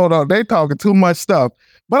people don't know. They talking too much stuff.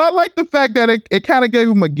 But I like the fact that it kind of gave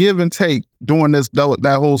him a give and take during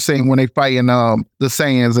that whole scene when they fighting the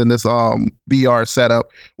Saiyans in this VR setup,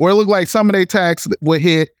 where it looked like some of their attacks would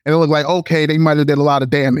hit and it looked like, okay, they might have did a lot of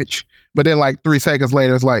damage. But then like 3 seconds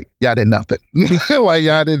later, it's like, y'all did nothing. Like,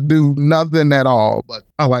 y'all didn't do nothing at all. But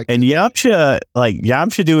I like and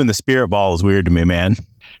Yamcha doing the spirit ball is weird to me, man.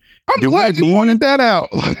 I'm glad you pointed that out.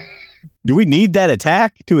 Do we need that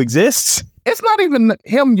attack to exist? It's not even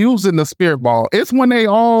him using the spirit ball. It's when they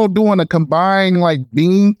all doing a combined like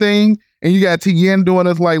beam thing, and you got Tien doing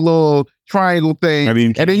this like little triangle thing,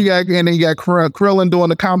 and then you got Krillin doing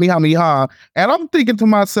the Kamehameha. And I'm thinking to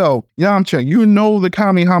myself, Yamcha, you know the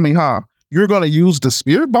Kamehameha. You're gonna use the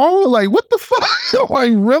spirit ball? Like, what the fuck?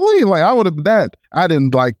 Like, really? Like, I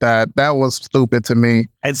didn't like that. That was stupid to me.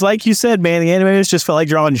 It's like you said, man, the animators just felt like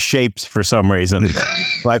drawing shapes for some reason.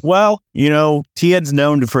 Like, well, Tien's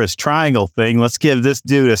known for his triangle thing. Let's give this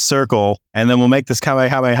dude a circle, and then we'll make this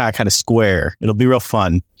Kamehameha kind of square. It'll be real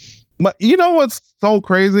fun. But you know what's so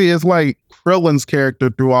crazy is like Krillin's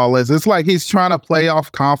character through all this. It's like he's trying to play off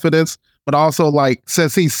confidence, but also like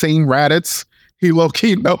since he's seen Raditz, he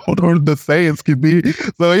low-key knows who the Saiyans can be.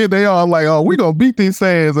 So they all like, oh, we gonna beat these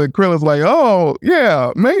Saiyans. And Krillin's like, oh,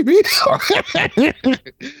 yeah, maybe. It's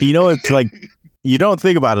like, you don't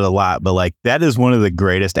think about it a lot, but like that is one of the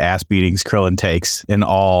greatest ass beatings Krillin takes in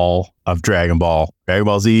all of Dragon Ball. Dragon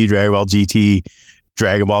Ball Z, Dragon Ball GT,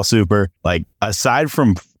 Dragon Ball Super. Like, aside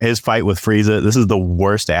from his fight with Frieza, this is the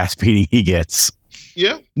worst ass beating he gets.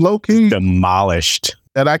 Yeah, low-key. Demolished.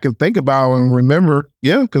 That I can think about and remember.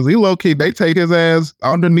 Yeah, because he low-key, they take his ass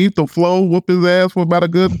underneath the floor, whoop his ass for about a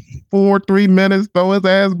good 3 minutes, throw his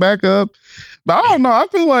ass back up. But I don't know. I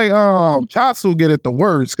feel like Chatsu get it the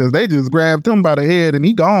worst because they just grabbed him by the head and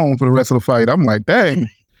he gone for the rest of the fight. I'm like, dang. At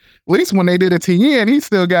least when they did it to Yen, he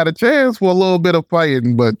still got a chance for a little bit of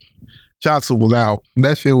fighting, but Chatsu was out.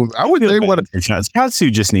 That shit was, I would say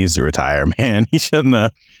Chatsu just needs to retire, man. He shouldn't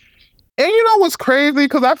have. And you know what's crazy?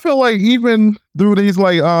 Because I feel like even through these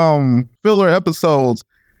like filler episodes,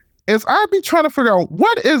 I'd be trying to figure out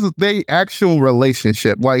what is their actual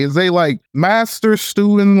relationship. Like, is they like master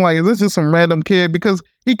student? Like, is this just some random kid? Because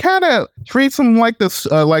he kind of treats him like this,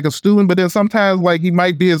 like a student, but then sometimes like he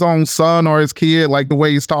might be his own son or his kid, like the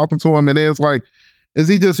way he's talking to him. And it's like, is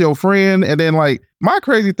he just your friend? And then like my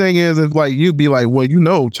crazy thing is like you'd be like, well,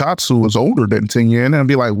 Chatsu is older than Tien, and I'd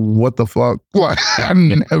be like, what the fuck? Like, I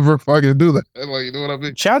never fucking do that. Like, you know what I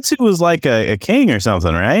mean? Chatsu was like a king or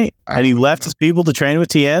something, right? And he left his people to train with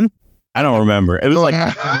Tien. I don't remember. It was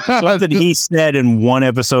like something he said in one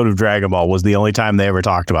episode of Dragon Ball was the only time they ever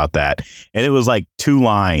talked about that, and it was like 2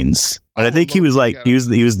 lines. But I think he was like he was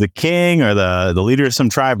the king or the leader of some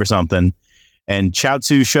tribe or something. And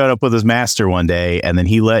Chaozu showed up with his master one day, and then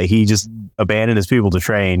he just abandoned his people to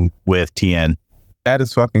train with Tien. That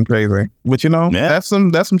is fucking crazy. But that's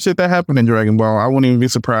some shit that happened in Dragon Ball. I wouldn't even be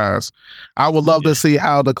surprised. I would love to see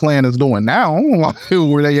how the clan is doing now.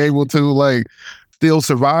 Were they able to like still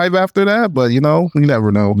survive after that? But you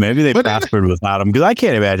never know. Maybe they prospered without him, because I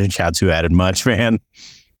can't imagine Chaozu added much, man.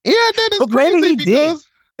 Yeah, that is crazy because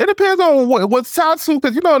it depends on what's Satsu,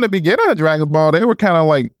 because in the beginning of Dragon Ball, they were kind of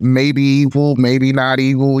like maybe evil, maybe not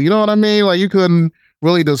evil. You know what I mean? Like, you couldn't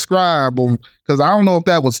really describe them, because I don't know if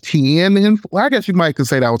that was Tien. I guess you might could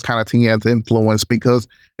say that was kind of Tien's influence, because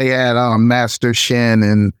they had Master Shen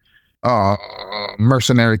and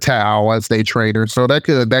mercenary Tao as they trader. So that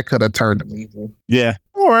could have turned him evil. Yeah.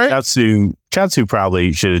 All right. Chaozu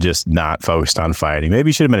probably should have just not focused on fighting. Maybe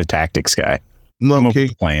he should have been a tactics guy. Okay.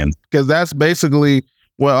 Plan. Because that's basically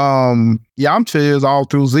what Yamcha is all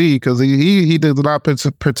through Z, because he does not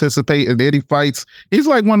participate in any fights. He's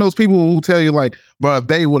like one of those people who tell you like, bro, if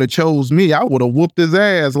they would have chose me, I would have whooped his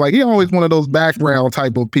ass. Like he always one of those background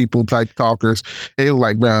type of people, type talkers. He was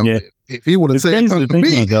like, bro, if he would have said something to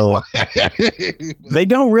me, they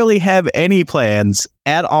don't really have any plans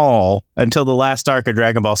at all until the last arc of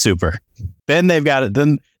Dragon Ball Super. Then they've got it.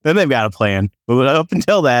 Then they've got a plan. But up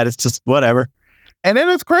until that, it's just whatever. And then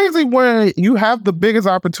it's crazy when you have the biggest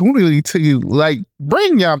opportunity to like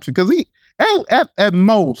bring Yamcha, because he at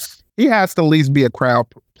most he has to at least be a crowd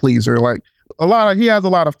pleaser. Like he has a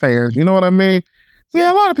lot of fans. You know what I mean?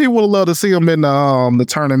 Yeah, a lot of people would love to see him in the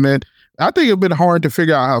tournament. I think it'd been hard to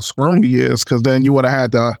figure out how strong he is, because then you would have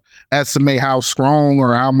had to estimate how strong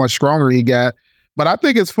or how much stronger he got. But I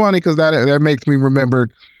think it's funny because that makes me remember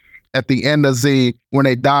at the end of Z when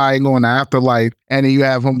they die and go in the afterlife, and you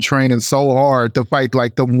have him training so hard to fight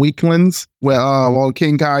like the weaklings on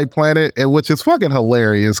King Kai planet, which is fucking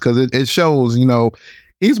hilarious because it shows,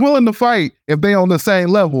 he's willing to fight if they on the same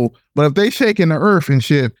level, but if they shaking the earth and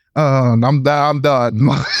shit, I'm done.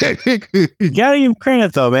 You gotta give him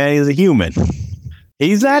credit though, man. He's a human.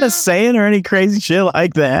 He's not a Saiyan or any crazy shit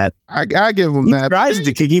like that. I give him that. He tries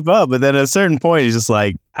to keep up, but then at a certain point, he's just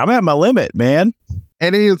like, I'm at my limit, man.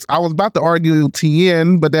 And I was about to argue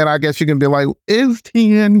Tien, but then I guess you can be like, is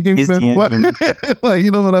Tien human? Like, you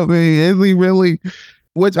know what I mean? Is he really?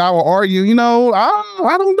 Which I will argue,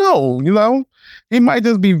 I don't know, he might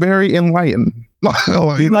just be very enlightened.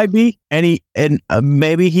 He might be, and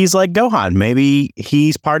maybe he's like Gohan. Maybe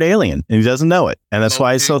he's part alien and he doesn't know it, and that's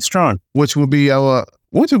why he's so strong. Which would be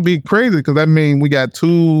crazy, because that means we got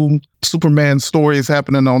two Superman stories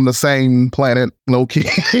happening on the same planet, low key.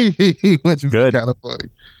 Which is good. Kind of funny.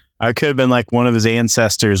 I could have been like one of his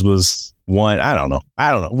ancestors was one. I don't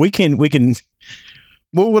know. We can.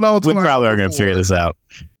 Moving on to we probably are going to figure this out.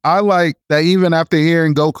 I like that even after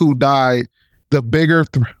hearing Goku die, the bigger.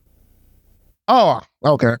 Oh,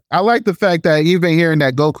 okay. I like the fact that even hearing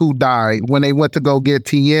that Goku died when they went to go get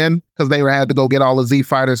Tien, because they had to go get all the Z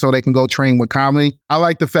fighters so they can go train with Kami. I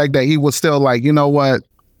like the fact that he was still like, you know what?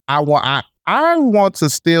 I want to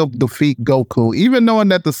still defeat Goku, even knowing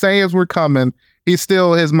that the Saiyans were coming. His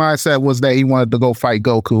mindset was that he wanted to go fight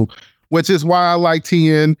Goku, which is why I like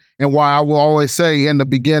Tien, and why I will always say in the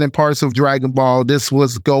beginning parts of Dragon Ball, this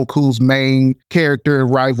was Goku's main character,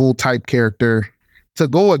 rival type character to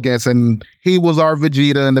go against. And he was our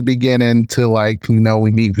Vegeta in the beginning to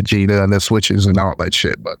we meet Vegeta and the switches and all that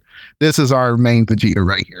shit. But this is our main Vegeta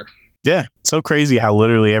right here. Yeah. So crazy how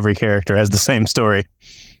literally every character has the same story.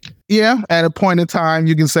 Yeah. At a point in time,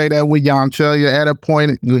 you can say that with Yamcha. Yeah, at a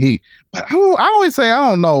point, I always say, I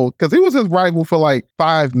don't know, because he was his rival for like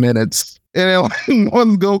 5 minutes. And then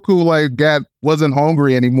once Goku wasn't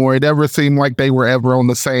hungry anymore, it never seemed like they were ever on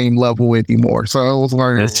the same level anymore. So it was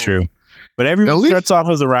like, that's true. But everyone starts off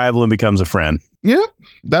as a rival and becomes a friend. Yeah,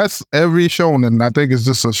 that's every shonen. I think it's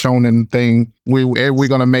just a shonen thing. We're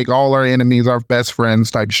gonna make all our enemies our best friends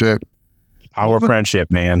type shit. Our friendship,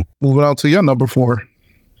 man. Moving on to your number 4.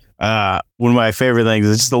 One of my favorite things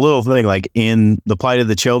is just a little thing like in The Plight of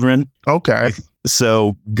the Children. Okay.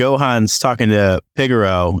 So Gohan's talking to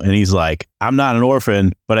Pigoro and he's like, I'm not an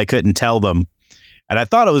orphan, but I couldn't tell them. And I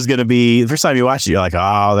thought it was going to be, the first time you watch it, you're like,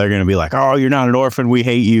 oh, they're going to be like, oh, you're not an orphan. We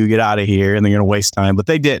hate you. Get out of here. And they're going to waste time. But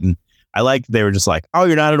they didn't. I liked they were just like, oh,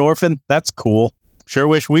 you're not an orphan? That's cool. Sure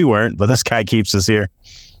wish we weren't, but this guy keeps us here.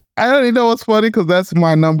 I don't even know what's funny, because that's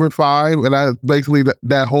my number 5. And I basically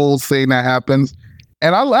that whole scene that happens.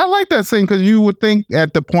 And I like that scene, because you would think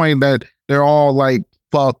at the point that they're all like,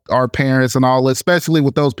 fuck our parents and all, especially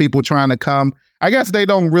with those people trying to come. I guess they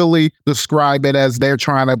don't really describe it as they're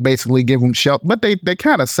trying to basically give them shelter, but they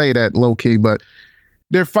kind of say that low key, but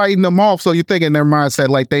they're fighting them off. So you think in their mindset,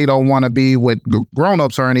 like they don't want to be with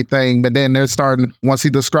grown-ups or anything, but then they're starting, once he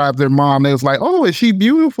described their mom, they was like, oh, is she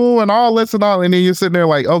beautiful and all this and all. And then you're sitting there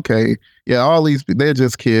like, okay, yeah, all these, they're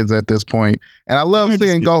just kids at this point. And I love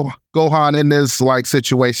seeing Gohan in this like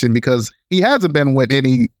situation, because he hasn't been with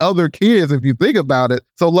any other kids if you think about it.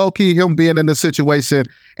 So low key, him being in this situation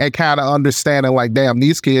and kind of understanding like, damn,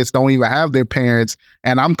 these kids don't even have their parents.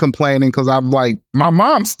 And I'm complaining because I'm like, my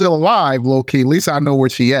mom's still alive, low key. At least I know where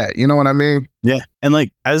she at. You know what I mean? Yeah. And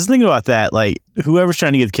like, I was thinking about that, like whoever's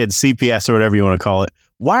trying to get kids CPS or whatever you want to call it.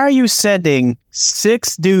 Why are you sending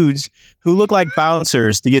 6 dudes who look like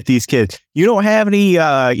bouncers to get these kids? You don't have any,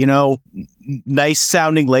 nice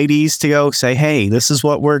sounding ladies to go say, hey, this is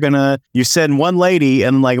what we're gonna. You send one lady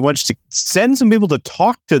and like want to send some people to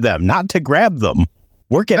talk to them, not to grab them.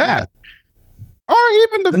 Work it out. Or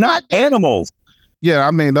even the not animals. Yeah,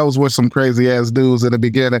 I mean, those were some crazy ass dudes in the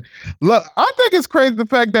beginning. Look, I think it's crazy the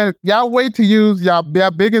fact that y'all wait to use y'all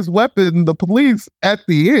biggest weapon, the police, at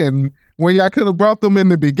the end, when y'all could have brought them in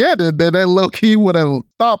the beginning, then that low key would have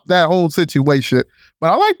stopped that whole situation.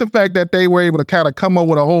 But I like the fact that they were able to kind of come up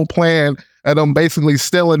with a whole plan and them basically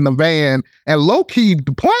stealing the van. And low key,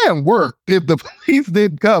 the plan worked. If the police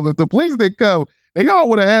didn't come, they all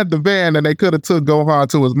would have had the van and they could have took Gohan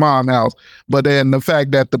to his mom's house. But then the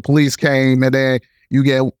fact that the police came and then you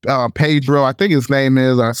get Pedro, I think his name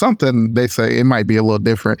is, or something, they say it might be a little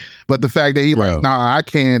different. But the fact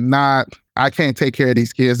that I can't take care of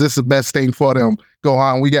these kids. This is the best thing for them.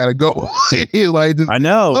 Gohan, we got to go. I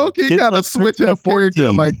know. Okay, you got to switch up for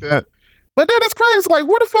him like that. But then it's crazy. It's like,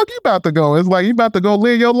 where the fuck you about to go? It's like, you about to go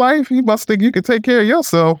live your life? You must think you can take care of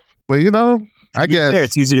yourself. But, I guess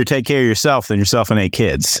it's easier to take care of yourself than yourself and 8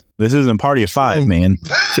 kids. This isn't party of 5, man.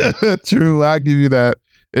 True, I give you that.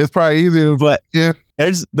 It's probably easier, but yeah.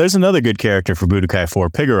 There's another good character for Budokai 4,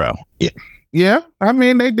 Pigoro. Yeah. I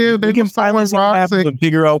mean, they did. They can finally happen when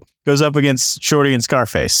Pigoro goes up against Shorty and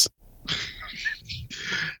Scarface.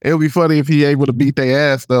 It would be funny if he able to beat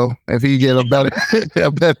their ass though. If he get a better,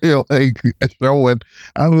 showing,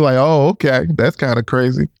 I'd be like, oh, okay, that's kind of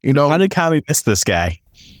crazy. How did Kami miss this guy?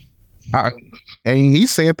 And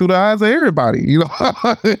he's seeing through the eyes of everybody,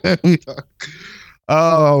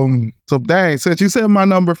 So dang, since you said my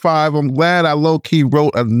number 5, I'm glad I low key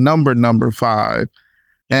wrote a number 5.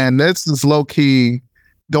 And this is low key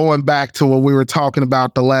going back to what we were talking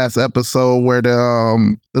about the last episode where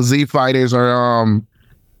the Z fighters are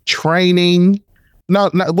training.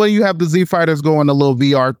 Well, you have the Z fighters going a little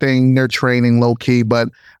VR thing, they're training low key, but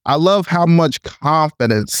I love how much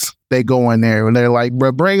confidence they go in there and they're like,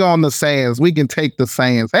 bro, bring on the Saiyans. We can take the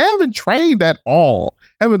Saiyans. They haven't trained at all.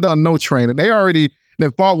 Haven't done no training. They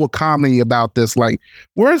fought with Kami about this. Like,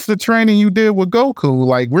 where's the training you did with Goku?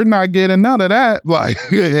 Like, we're not getting none of that. Like,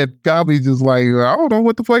 and Kami just like, I don't know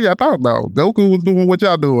what the fuck y'all talking about. Goku was doing what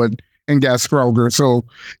y'all doing and got stronger. So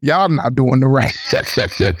y'all not doing the right.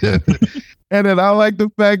 And then I like the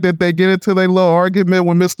fact that they get into their little argument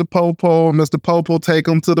with Mr. Popo, and Mr. Popo take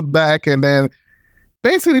them to the back and then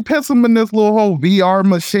basically puts them in this little whole VR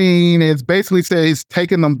machine. It's basically says he's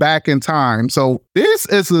taking them back in time. So this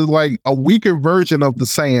is like a weaker version of the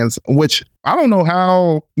Saiyans, which I don't know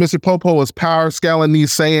how Mr. Popo is power scaling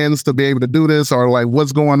these Saiyans to be able to do this or like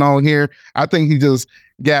what's going on here. I think he just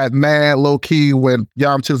got mad low key when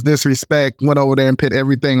Yamcha's disrespect went over there and put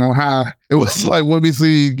everything on high. It was like, let me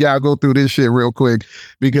see y'all go through this shit real quick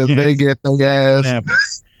because they get their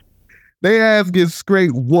ass. Their ass gets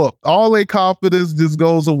straight whooped. All their confidence just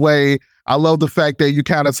goes away. I love the fact that you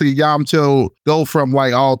kind of see Yamcha go from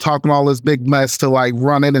like talking all this big mess to like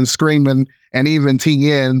running and screaming, and even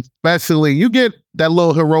Tien, especially you get that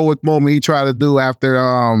little heroic moment he tried to do after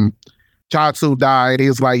Chatsu died.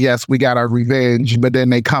 He's like, yes, we got our revenge. But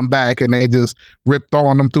then they come back and they just rip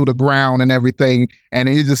throwing them through the ground and everything. And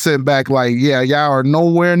he's just sitting back like, yeah, y'all are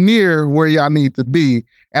nowhere near where y'all need to be.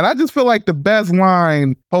 And I just feel like the best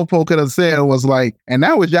line Popo could have said was like, and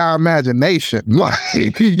that was y'all imagination. Like,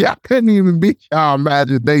 y'all couldn't even beat y'all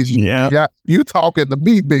imagination. Yeah. You talking to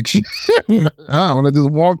me, big shit. I don't know,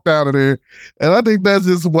 just walked out of there. And I think that's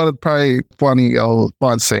just one of probably funny,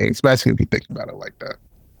 fun saying, especially if you think about it like that.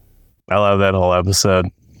 I love that whole episode.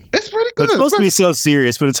 It's pretty good. It's supposed to be so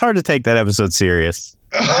serious, but it's hard to take that episode serious.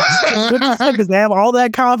 Because they have all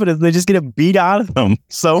that confidence, they just get beat out of them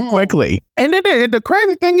so quickly. And then the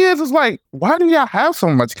crazy thing is like, why do y'all have so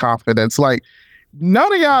much confidence? Like,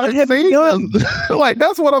 none of y'all like,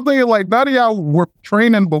 that's what I'm thinking. Like, none of y'all were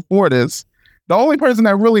training before this. The only person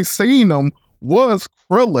that really seen them was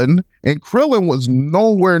Krillin, and Krillin was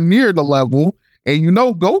nowhere near the level. And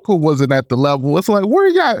Goku wasn't at the level. It's like, where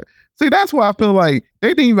y'all? See, that's why I feel like they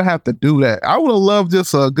didn't even have to do that. I would have loved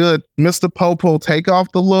just a good Mr. Popo take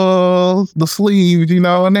off the sleeves,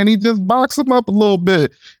 and then he just box him up a little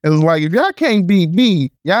bit. And it's like, if y'all can't beat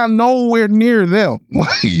me, y'all nowhere near them.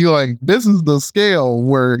 You're like, this is the scale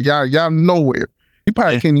where y'all nowhere. He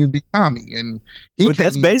probably can't even beat Tommy. But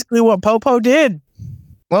that's basically what Popo did.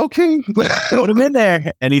 Okay. Put him in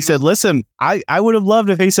there. And he said, listen, I would have loved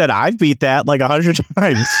if he said, I've beat that like 100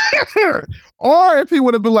 times. Or if he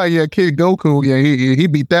would have been like, yeah, Kid Goku, yeah, he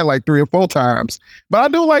beat that like 3 or 4 times. But I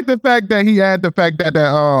do like the fact that he had the fact that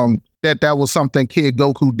that was something Kid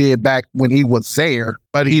Goku did back when he was there,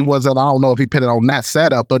 but he wasn't. I don't know if he put it on that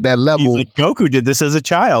setup or that level. Like, Goku did this as a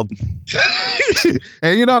child.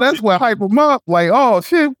 And you know, that's what hype them up. Like, oh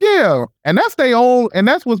shit, yeah. And that's their own, and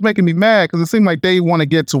that's what's making me mad, because it seemed like they want to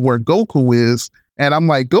get to where Goku is. And I'm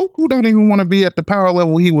like, Goku don't even want to be at the power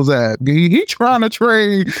level he was at. He trying to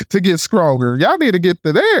train to get stronger. Y'all need to get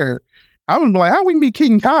to there. I was like, how we can be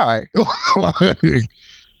King Kai?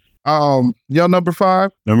 Your number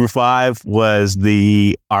 5? Number 5 was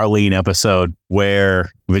the Arlene episode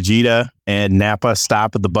where Vegeta and Nappa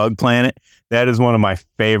stop at the bug planet. That is one of my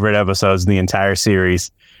favorite episodes in the entire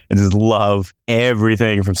series. I just love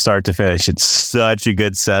everything from start to finish. It's such a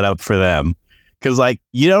good setup for them. Because, like,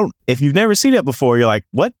 if you've never seen it before, you're like,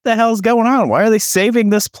 what the hell's going on? Why are they saving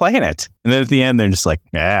this planet? And then at the end, they're just like,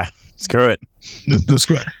 screw it.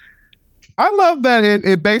 I love that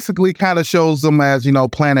it basically kind of shows them as,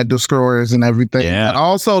 planet destroyers and everything. Yeah. And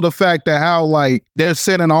also the fact that how, like, they're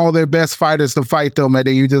sending all their best fighters to fight them, and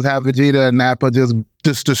then you just have Vegeta and Nappa just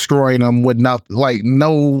destroying them with nothing,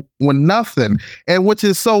 with nothing. And which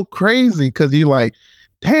is so crazy, because you're like,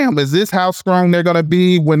 damn, is this how strong they're going to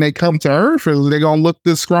be when they come to Earth? Or are they going to look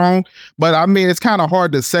this strong? But I mean, it's kind of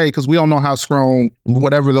hard to say, because we don't know how strong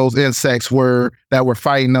whatever those insects were that were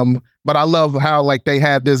fighting them. But I love how, like, they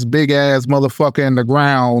had this big ass motherfucker in the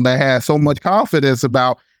ground that had so much confidence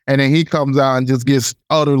about, and then he comes out and just gets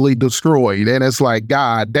utterly destroyed. And it's like,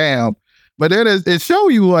 God damn. But then it show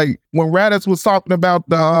you, like, when Raditz was talking about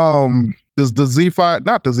the Z fight,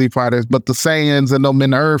 not the Z fighters, but the Saiyans and them in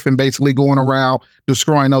the Earth, and basically going around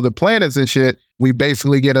destroying other planets and shit. We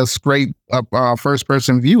basically get a straight first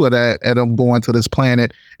person view of that, and them going to this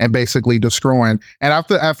planet and basically destroying. And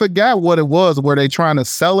I forgot what it was, where they trying to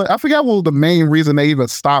sell it. I forgot what was the main reason they even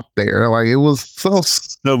stopped there. Like, it was so.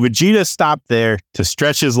 So Vegeta stopped there to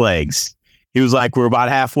stretch his legs. He was like, we're about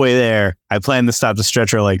halfway there. I plan to stop to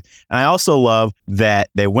stretch our legs. And I also love that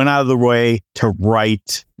they went out of the way to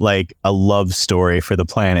write, like, a love story for the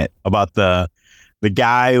planet about the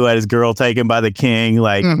guy who had his girl taken by the king.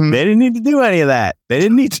 Like, They didn't need to do any of that. They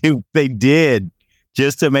didn't need to. They did,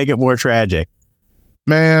 just to make it more tragic.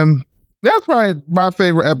 Man, that's probably my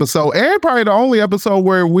favorite episode, and probably the only episode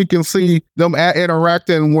where we can see them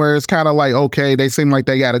interacting, where it's kind of like, okay, they seem like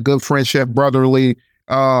they got a good friendship, brotherly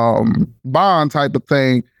bond type of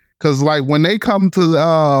thing. Because, like, when they come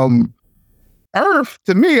to Earth,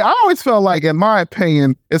 to me, I always felt like, in my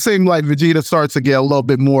opinion, it seemed like Vegeta starts to get a little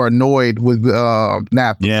bit more annoyed with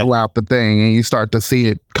Nappa throughout the thing, and you start to see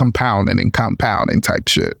it compounding type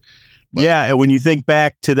shit. But, yeah, and when you think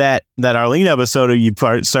back to that Arlene episode, you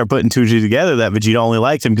start putting 2 and 2 together, that Vegeta only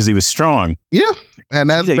liked him because he was strong. Yeah, and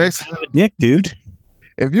that's basically Nick, dude.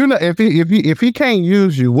 If he can't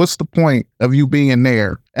use you, what's the point of you being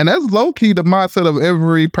there? And that's low key the mindset of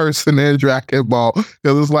every person in Dragon Ball,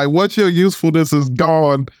 because it's like, once your usefulness is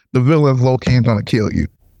gone, the villain's low key gonna kill you.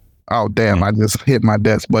 Oh damn! I just hit my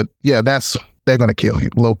desk, but yeah, they're gonna kill you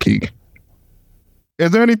low key.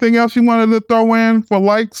 Is there anything else you wanted to throw in for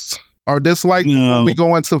likes or dislikes? No. We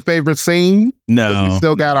go into favorite scene. No, we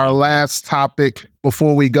still got our last topic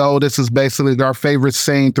before we go. This is basically our favorite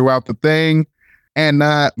scene throughout the thing. And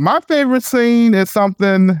my favorite scene is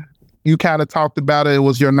something you kind of talked about. It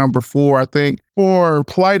was your number 4, I think, for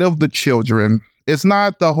Plight of the Children. It's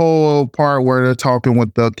not the whole part where they're talking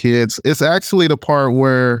with the kids. It's actually the part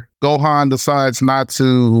where Gohan decides not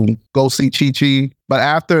to go see Chi-Chi. But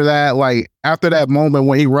after that moment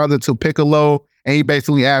when he runs into Piccolo, and he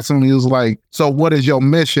basically asks him, he was like, so what is your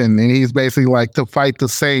mission? And he's basically like, to fight the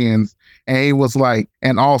Saiyans. And he was like,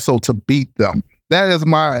 and also to beat them. That is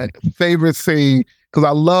my favorite scene, because I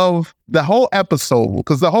love the whole episode,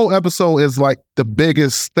 because the whole episode is like the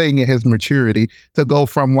biggest thing in his maturity, to go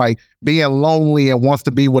from like being lonely and wants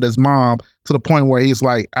to be with his mom to the point where he's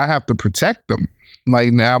like, I have to protect them.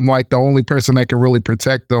 Like, now I'm like the only person that can really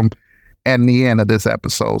protect them at the end of this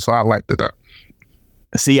episode. So I liked it.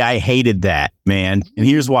 See, I hated that, man. And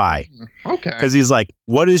here's why. Okay. Because he's like,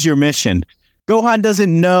 what is your mission? Gohan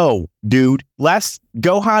doesn't know, dude.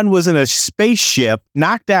 Gohan was in a spaceship,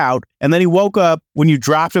 knocked out, and then he woke up when you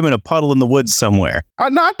dropped him in a puddle in the woods somewhere. I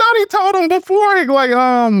thought he told him before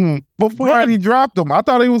he dropped him. I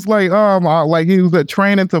thought he was like he was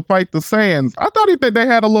training to fight the Saiyans. I thought they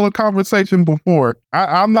had a little conversation before.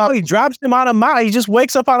 I'm not. No, he drops him on a mountain. He just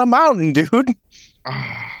wakes up on a mountain, dude.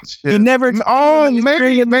 Oh, shit. He never.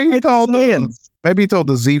 Maybe he told them. Maybe he told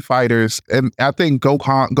the Z fighters, and I think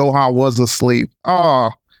Gohan was asleep. Oh,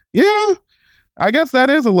 yeah. I guess that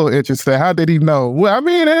is a little interesting. How did he know? Well, I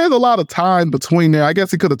mean, there's a lot of time between there. I guess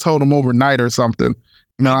he could have told him overnight or something.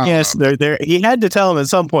 No, yes, he had to tell him at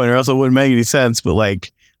some point, or else it wouldn't make any sense. But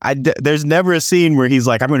like There's never a scene where he's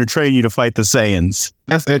like, I'm going to train you to fight the Saiyans.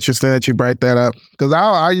 That's interesting that you brought that up, because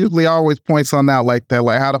I usually always point something out like that,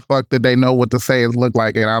 like how the fuck did they know what the Saiyans look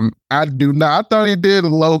like? And I do not. I thought he did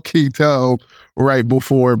low key tell right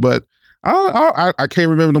before, but I can't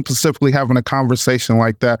remember them specifically having a conversation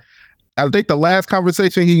like that. I think the last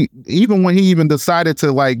conversation when he decided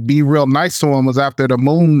to like be real nice to him was after the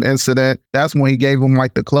moon incident. That's when he gave him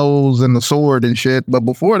like the clothes and the sword and shit. But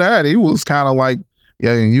before that, he was kind of like,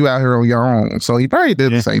 yeah, you out here on your own. So he probably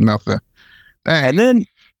didn't say nothing. Dang. And then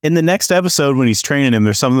in the next episode, when he's training him,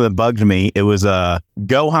 there's something that bugged me. It was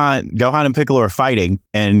Gohan and Piccolo are fighting,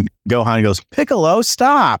 and Gohan goes, Piccolo,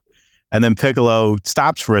 stop. And then Piccolo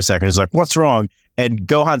stops for a second. He's like, what's wrong? And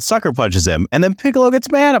Gohan sucker punches him. And then Piccolo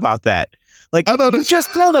gets mad about that. Like,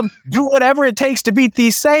 just tell them, do whatever it takes to beat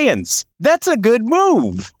these Saiyans. That's a good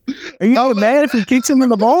move. Are you mad if he kicks him in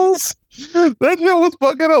the balls? That shit was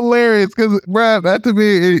fucking hilarious, because, bruh, that to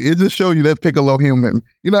me, it just shows you that Piccolo human.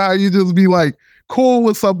 You know how you just be like cool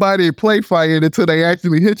with somebody and play fighting until they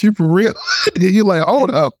actually hit you for real? And you're like,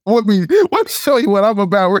 hold up, let me show you what I'm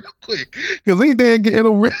about real quick. Because he did get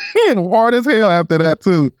him hard as hell after that,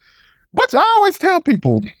 too. But I always tell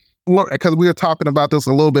people, because we were talking about this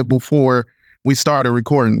a little bit before we started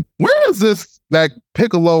recording, where is this that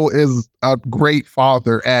Piccolo is a great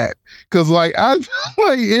father at? Because like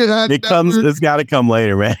it's got to come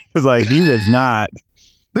later, man. Because like he was not.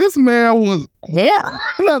 This man was horrible.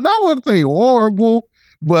 Not want to say horrible,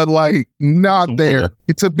 but like not there.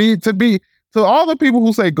 To all the people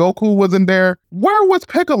who say Goku wasn't there, where was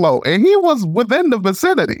Piccolo? And he was within the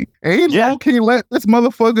vicinity. And he low-key let this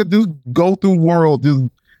motherfucker just go through world, just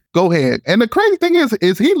go ahead. And the crazy thing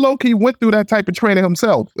is he low-key went through that type of training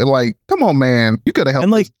himself. And like, come on, man, you could have helped.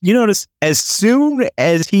 And like, you notice, as soon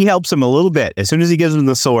as he helps him a little bit, as soon as he gives him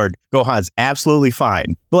the sword, Gohan's absolutely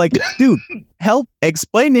fine. But like, dude, help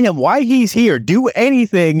explain to him why he's here. Do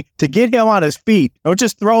anything to get him on his feet. Don't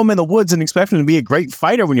just throw him in the woods and expect him to be a great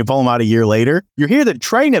fighter when you pull him out a year later. You're here to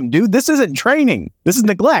train him, dude. This isn't training. This is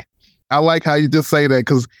neglect. I like how you just say that,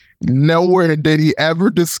 because nowhere did he ever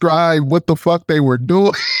describe what the fuck they were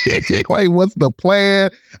doing. Like, what's the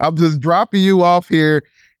plan? I'm just dropping you off here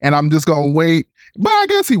and I'm just going to wait. But I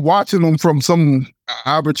guess he watching them from some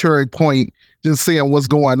arbitrary point, just seeing what's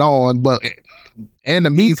going on. But in the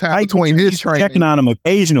meantime, between his training, checking on him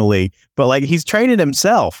occasionally, but like he's training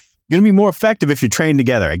himself. You're going to be more effective if you train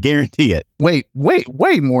together. I guarantee it. Wait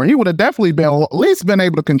more. He would have definitely been, at least been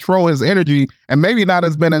able to control his energy, and maybe not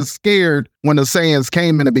has been as scared when the Saiyans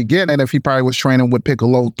came in the beginning if he probably was training with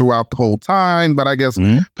Piccolo throughout the whole time. But I guess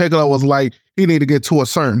Piccolo was like, he need to get to a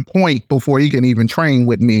certain point before he can even train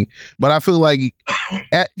with me. But I feel like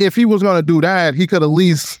if he was going to do that, he could at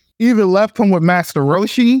least even left him with Master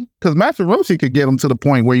Roshi, because Master Roshi could get him to the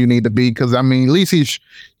point where you need to be. Because, I mean, at least he's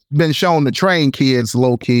been shown to train kids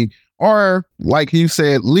low-key. Or, like you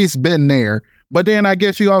said, at least been there. But then I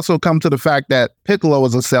guess you also come to the fact that Piccolo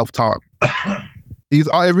is a self-taught.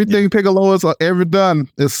 Everything Piccolo has ever done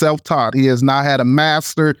is self-taught. He has not had a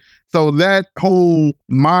master. So that whole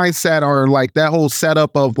mindset, or like that whole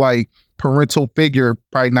setup of like parental figure,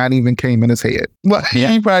 probably not even came in his head. Well,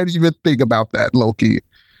 he probably didn't even think about that, low-key.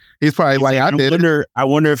 He's probably like, I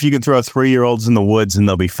wonder if you can throw 3-year-olds in the woods and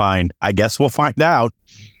they'll be fine. I guess we'll find out.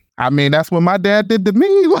 I mean, that's what my dad did to me.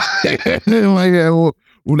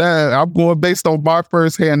 I'm going based on my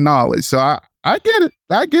firsthand knowledge. So I get it.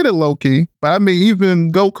 I get it, low-key. But I mean,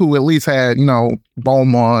 even Goku at least had,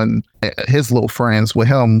 Bulma and his little friends with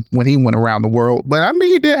him when he went around the world. But I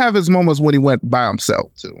mean, he did have his moments when he went by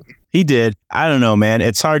himself, too. He did. I don't know, man.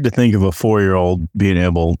 It's hard to think of a 4-year-old being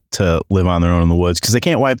able to live on their own in the woods because they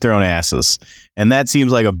can't wipe their own asses. And that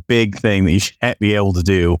seems like a big thing that you should be able to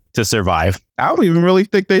do to survive. I don't even really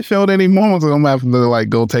think they showed any moments of them having to like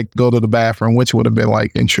go to the bathroom, which would have been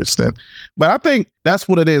like interesting. But I think that's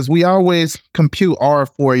what it is. We always compute our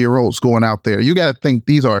 4-year-olds going out there. You got to think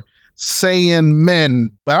these are Saiyan men.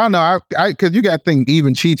 But I don't know, because you got to think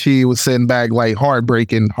even Chi-Chi was sitting back like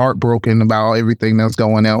heartbroken about everything that's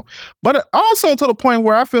going on. But also to the point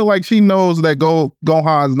where I feel like she knows that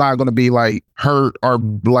Gohan's not going to be like hurt or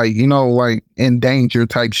like, like in danger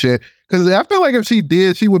type shit. Because I feel like if she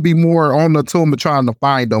did, she would be more on the tomb trying to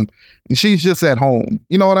find him. And she's just at home.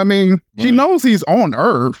 You know what I mean? Right. She knows he's on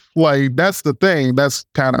Earth. Like, that's the thing. That's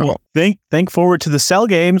kind of... Think forward to the Cell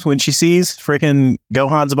games when she sees freaking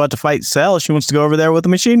Gohan's about to fight Cell. She wants to go over there with a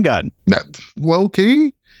machine gun. Low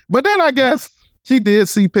key. But then I guess she did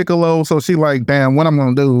see Piccolo, so she like, damn, what I'm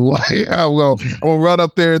gonna do? Like, I'm gonna run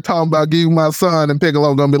up there and talk about give you my son, and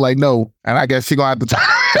Piccolo gonna be like, no. And I guess she gonna have to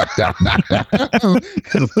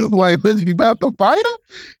like, bitch, you about to fight him?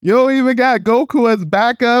 You don't even got Goku as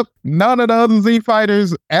backup. None of the other Z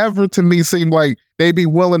fighters ever to me seem like they be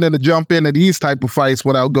willing to jump into these type of fights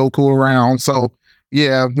without Goku around. So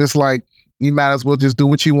yeah, it's like you might as well just do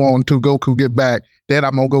what you want until Goku get back. Then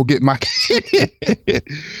I'm gonna go get my kid.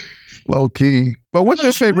 Low key. But what's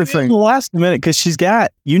your favorite thing? The last minute, because she's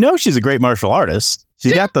got, she's a great martial artist.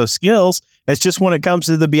 She's got those skills. It's just when it comes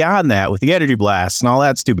to the beyond that with the energy blasts and all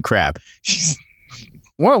that stupid crap.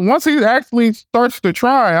 Well, once he actually starts to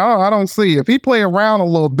try, I don't see. If he play around a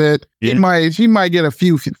little bit, she might get a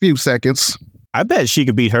few seconds. I bet she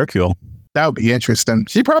could beat Hercule. That would be interesting.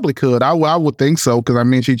 She probably could. I would think so, because I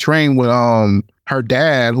mean, she trained with her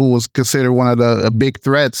dad, who was considered one of the big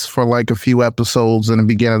threats for like a few episodes in the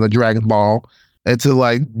beginning of the Dragon Ball, until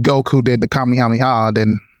like Goku did the Kamehameha.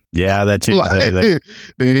 Then that too.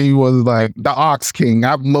 Then he was like the Ox King.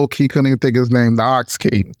 I low key couldn't even think his name, the Ox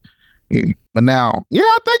King. But now, yeah,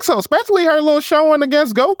 I think so. Especially her little showing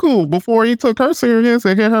against Goku before he took her serious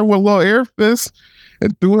and hit her with a little air fist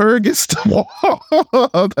and threw her against the wall.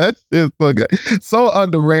 That shit fucking so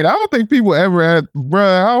underrated. I don't think people ever had,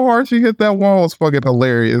 bruh, how hard she hit that wall was fucking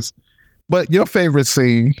hilarious. But your favorite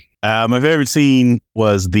scene? My favorite scene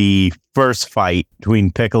was the first fight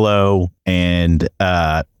between Piccolo and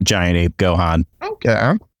Giant Ape Gohan.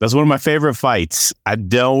 Okay. That's one of my favorite fights. I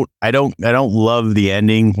don't love the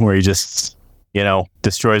ending where he just,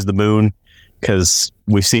 destroys the moon, because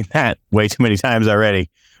we've seen that way too many times already.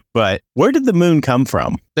 But where did the moon come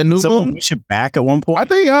from? The new moon? Push it back at one point? I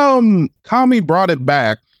think Kami brought it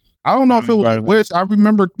back. I don't know if it was which. I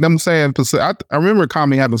remember them saying, I remember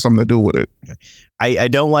Kami having something to do with it. I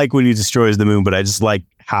don't like when he destroys the moon, but I just like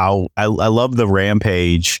how I love the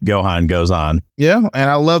rampage Gohan goes on. Yeah, and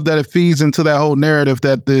I love that it feeds into that whole narrative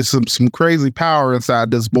that there's some crazy power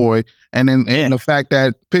inside this boy. And then and the fact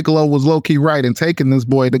that Piccolo was low-key right in taking this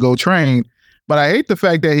boy to go train. But I hate the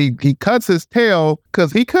fact that he cuts his tail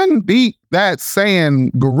because he couldn't beat that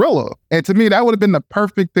Saiyan gorilla. And to me, that would have been the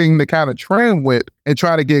perfect thing to kind of train with and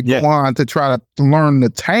try to get Gohan to try to learn to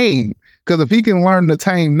tame. Because if he can learn to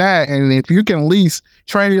tame that, and if you can at least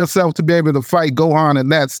train yourself to be able to fight Gohan in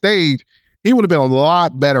that stage, he would have been a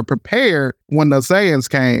lot better prepared when the Saiyans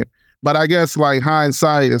came. But I guess like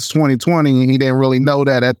hindsight is 2020, and he didn't really know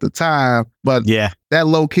that at the time. But that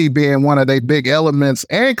low key being one of their big elements,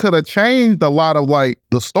 and could have changed a lot of like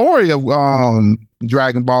the story of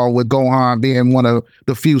Dragon Ball, with Gohan being one of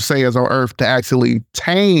the few Saiyans on Earth to actually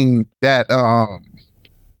tame that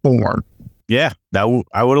form. Yeah, I would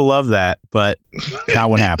have loved that, but not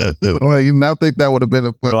what happened. Well, I think that would have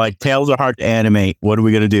been like tails are hard to animate. What are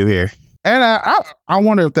we gonna do here? And I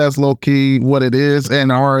wonder if that's low key what it is,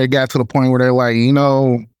 and or it got to the point where they're like,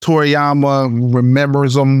 Toriyama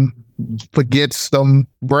remembers them, forgets them,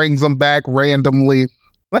 brings them back randomly.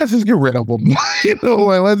 Let's just get rid of them.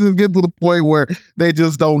 Let's just get to the point where they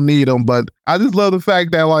just don't need them. But I just love the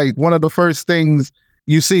fact that like one of the first things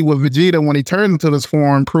you see with Vegeta when he turns into this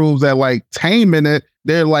form proves that like taming it,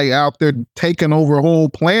 they're like out there taking over whole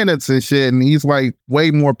planets and shit, and he's like way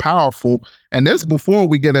more powerful. And this before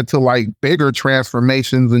we get into like bigger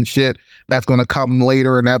transformations and shit that's gonna come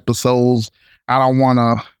later in episodes. I don't want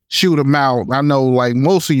to shoot them out. I know like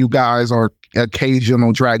most of you guys are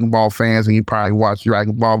occasional Dragon Ball fans, and you probably watch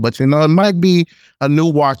Dragon Ball, but it might be a new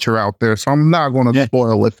watcher out there, so I'm not going to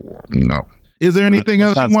spoil it for them. Is there anything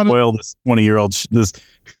else you want to spoil this 20-year-old, this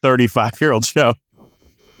 35-year-old show?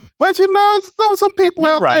 But some people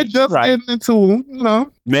out there just getting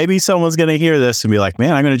into, Maybe someone's going to hear this and be like,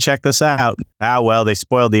 man, I'm going to check this out. Well, they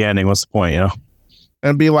spoiled the ending. What's the point,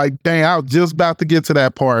 And be like, dang, I was just about to get to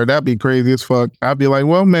that part. That'd be crazy as fuck. I'd be like,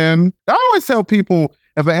 well, man, I always tell people,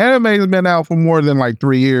 if an anime has been out for more than like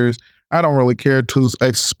 3 years, I don't really care to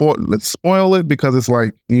spoil it, because it's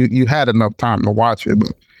like you had enough time to watch it.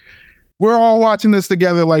 But we're all watching this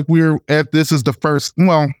together like this is the first,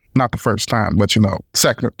 well, not the first time, but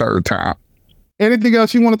second or third time. Anything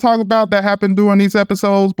else you want to talk about that happened during these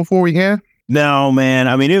episodes before we end? No, man.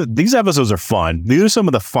 I mean, these episodes are fun. These are some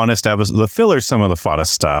of the funnest episodes. The filler's some of the funnest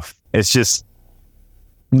stuff. It's just,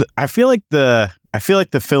 I feel like the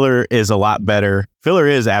filler is a lot better. Filler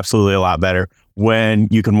is absolutely a lot better when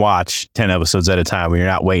you can watch 10 episodes at a time, when you're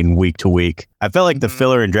not waiting week to week. I felt like the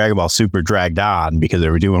filler in Dragon Ball Super dragged on because they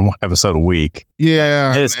were doing one episode a week.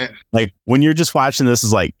 Yeah. It's like when you're just watching this,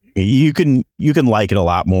 is like you can like it a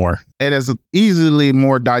lot more. It is easily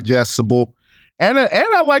more digestible. And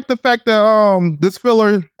I like the fact that this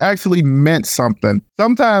filler actually meant something.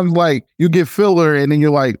 Sometimes like you get filler and then you're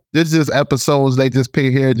like, this is just episodes they just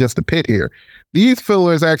pit here just to pit here. These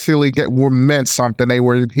fillers actually were meant something. They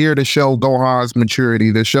were here to show Gohan's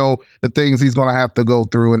maturity, to show the things he's going to have to go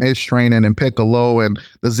through in his training, and Piccolo and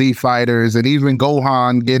the Z fighters, and even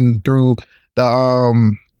Gohan getting through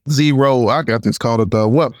the Zero. I got this called the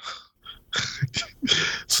what?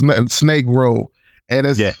 Snake Roll. And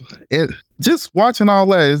it just watching all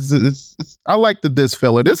that. I like the disc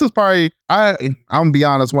filler. This is probably I'm gonna be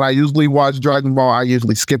honest. When I usually watch Dragon Ball, I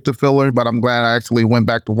usually skip the filler, but I'm glad I actually went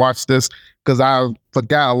back to watch this because I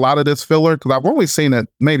forgot a lot of this filler because I've only seen it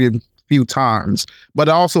maybe a few times. But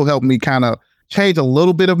it also helped me kind of change a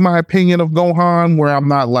little bit of my opinion of Gohan, where I'm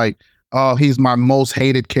not like, oh, he's my most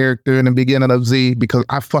hated character in the beginning of Z, because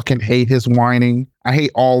I fucking hate his whining. I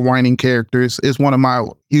hate all whining characters. It's one of my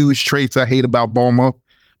huge traits I hate about Bulma.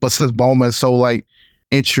 But since Bulma is so like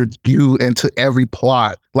introduced into every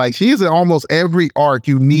plot, like she's in almost every arc,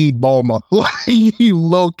 you need Bulma. Like you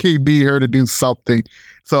low-key need her to do something.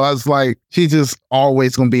 So I was like, she's just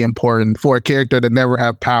always going to be important. For a character that never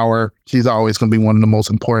have power, she's always going to be one of the most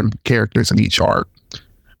important characters in each arc.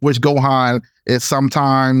 Which Gohan is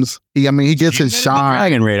sometimes, he gets his shine.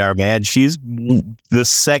 Dragon Radar, man. She's the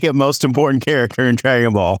second most important character in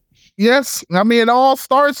Dragon Ball. Yes. It all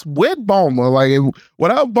starts with Bulma. Like,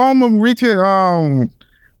 without Bulma reaching,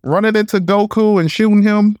 running into Goku and shooting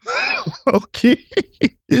him, okay,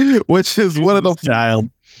 which is one of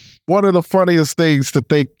the funniest things to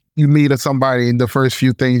think you meet somebody and the first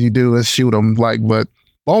few things you do is shoot them. Like, but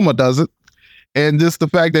Bulma does it. And just the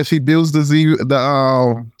fact that she builds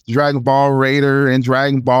the Dragon Ball Raider and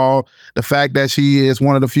Dragon Ball, the fact that she is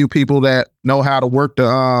one of the few people that know how to work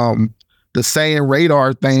the Saiyan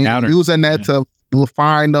radar thing, using that to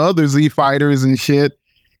find the other Z fighters and shit.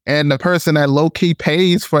 And the person that low key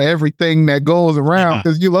pays for everything that goes around,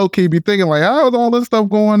 because you low key be thinking like, how's all this stuff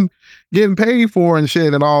getting paid for and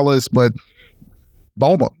shit and all this, but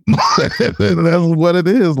Bulma, that's what it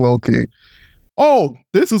is, low key. Oh,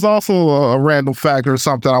 this is also a random fact or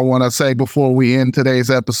something I want to say before we end today's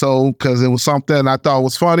episode, because it was something I thought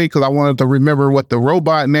was funny, because I wanted to remember what the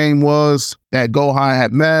robot name was that Gohan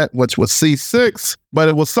had met, which was C6, but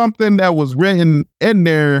it was something that was written in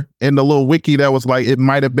there in the little wiki that was like, it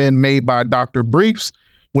might have been made by Dr. Briefs,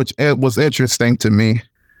 which it was interesting to me,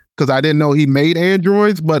 because I didn't know he made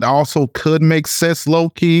androids, but also could make sense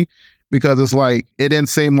low-key, because it's like, it didn't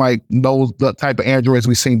seem like the type of androids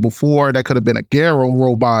we've seen before. That could have been a Garo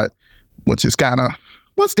robot, which is kind of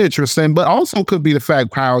what's interesting, but also could be the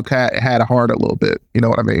fact Power Cat had a heart a little bit. You know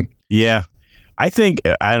what I mean? Yeah. I think,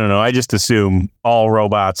 I don't know, I just assume all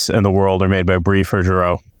robots in the world are made by Brief or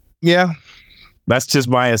Jiro. Yeah. That's just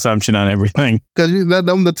my assumption on everything. Because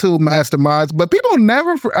them the two masterminds. But people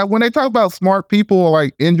never, when they talk about smart people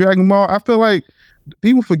like in Dragon Ball, I feel like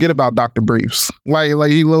people forget about Dr. Briefs.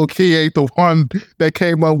 Like he low key ain't the one that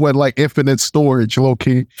came up with like infinite storage, low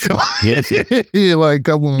key. Yeah, like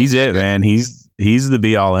come on. He's it, man. He's the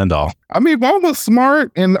be all end all. Bulma's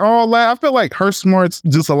smart and all that. I feel like her smarts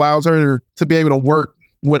just allows her to be able to work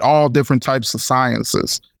with all different types of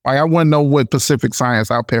sciences. Like I wouldn't know what Pacific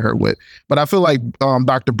science I'll pair her with, but I feel like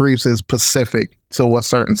Dr. Briefs is Pacific to a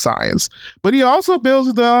certain science. But he also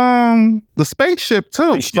builds the spaceship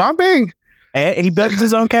too. So and he built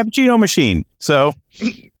his own cappuccino machine. So,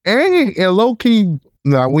 and low key,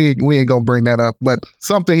 no, we ain't gonna bring that up. But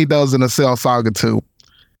something he does in the Cell Saga too.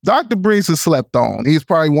 Dr. Briefs is slept on. He's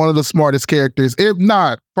probably one of the smartest characters, if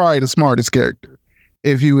not probably the smartest character.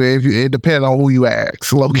 If you it depends on who you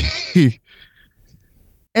ask, low key.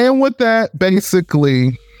 And with that,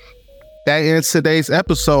 basically, that ends today's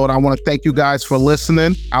episode. I want to thank you guys for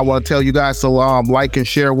listening. I want to tell you guys to like and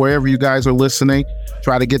share wherever you guys are listening.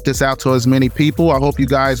 Try to get this out to as many people. I hope you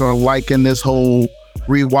guys are liking this whole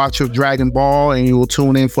rewatch of Dragon Ball, and you will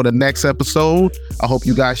tune in for the next episode. I hope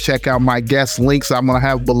you guys check out my guest links I'm going to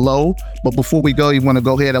have below. But before we go, you want to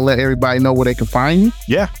go ahead and let everybody know where they can find you?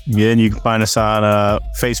 Yeah, and you can find us on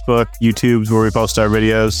Facebook, YouTube, where we post our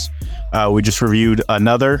videos. We just reviewed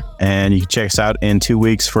another, and you can check us out in 2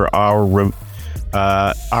 weeks for our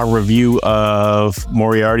review of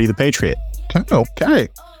Moriarty the Patriot. Okay.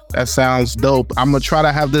 That sounds dope. I'm going to try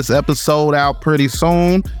to have this episode out pretty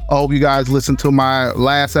soon. I hope you guys listen to my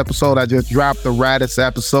last episode. I just dropped the Raditz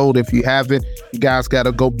episode. If you haven't, you guys got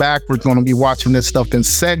to go back. We're going to be watching this stuff in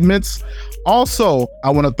segments. Also, I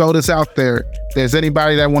want to throw this out there. If there's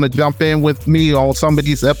anybody that want to jump in with me on some of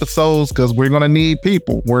these episodes, because we're going to need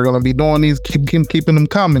people. We're going to be doing these, keeping them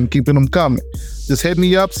coming. Just hit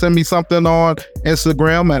me up, send me something on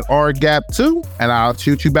Instagram at rgap2, and I'll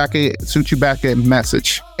shoot you back a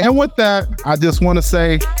message. And with that, I just want to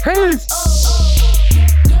say, peace.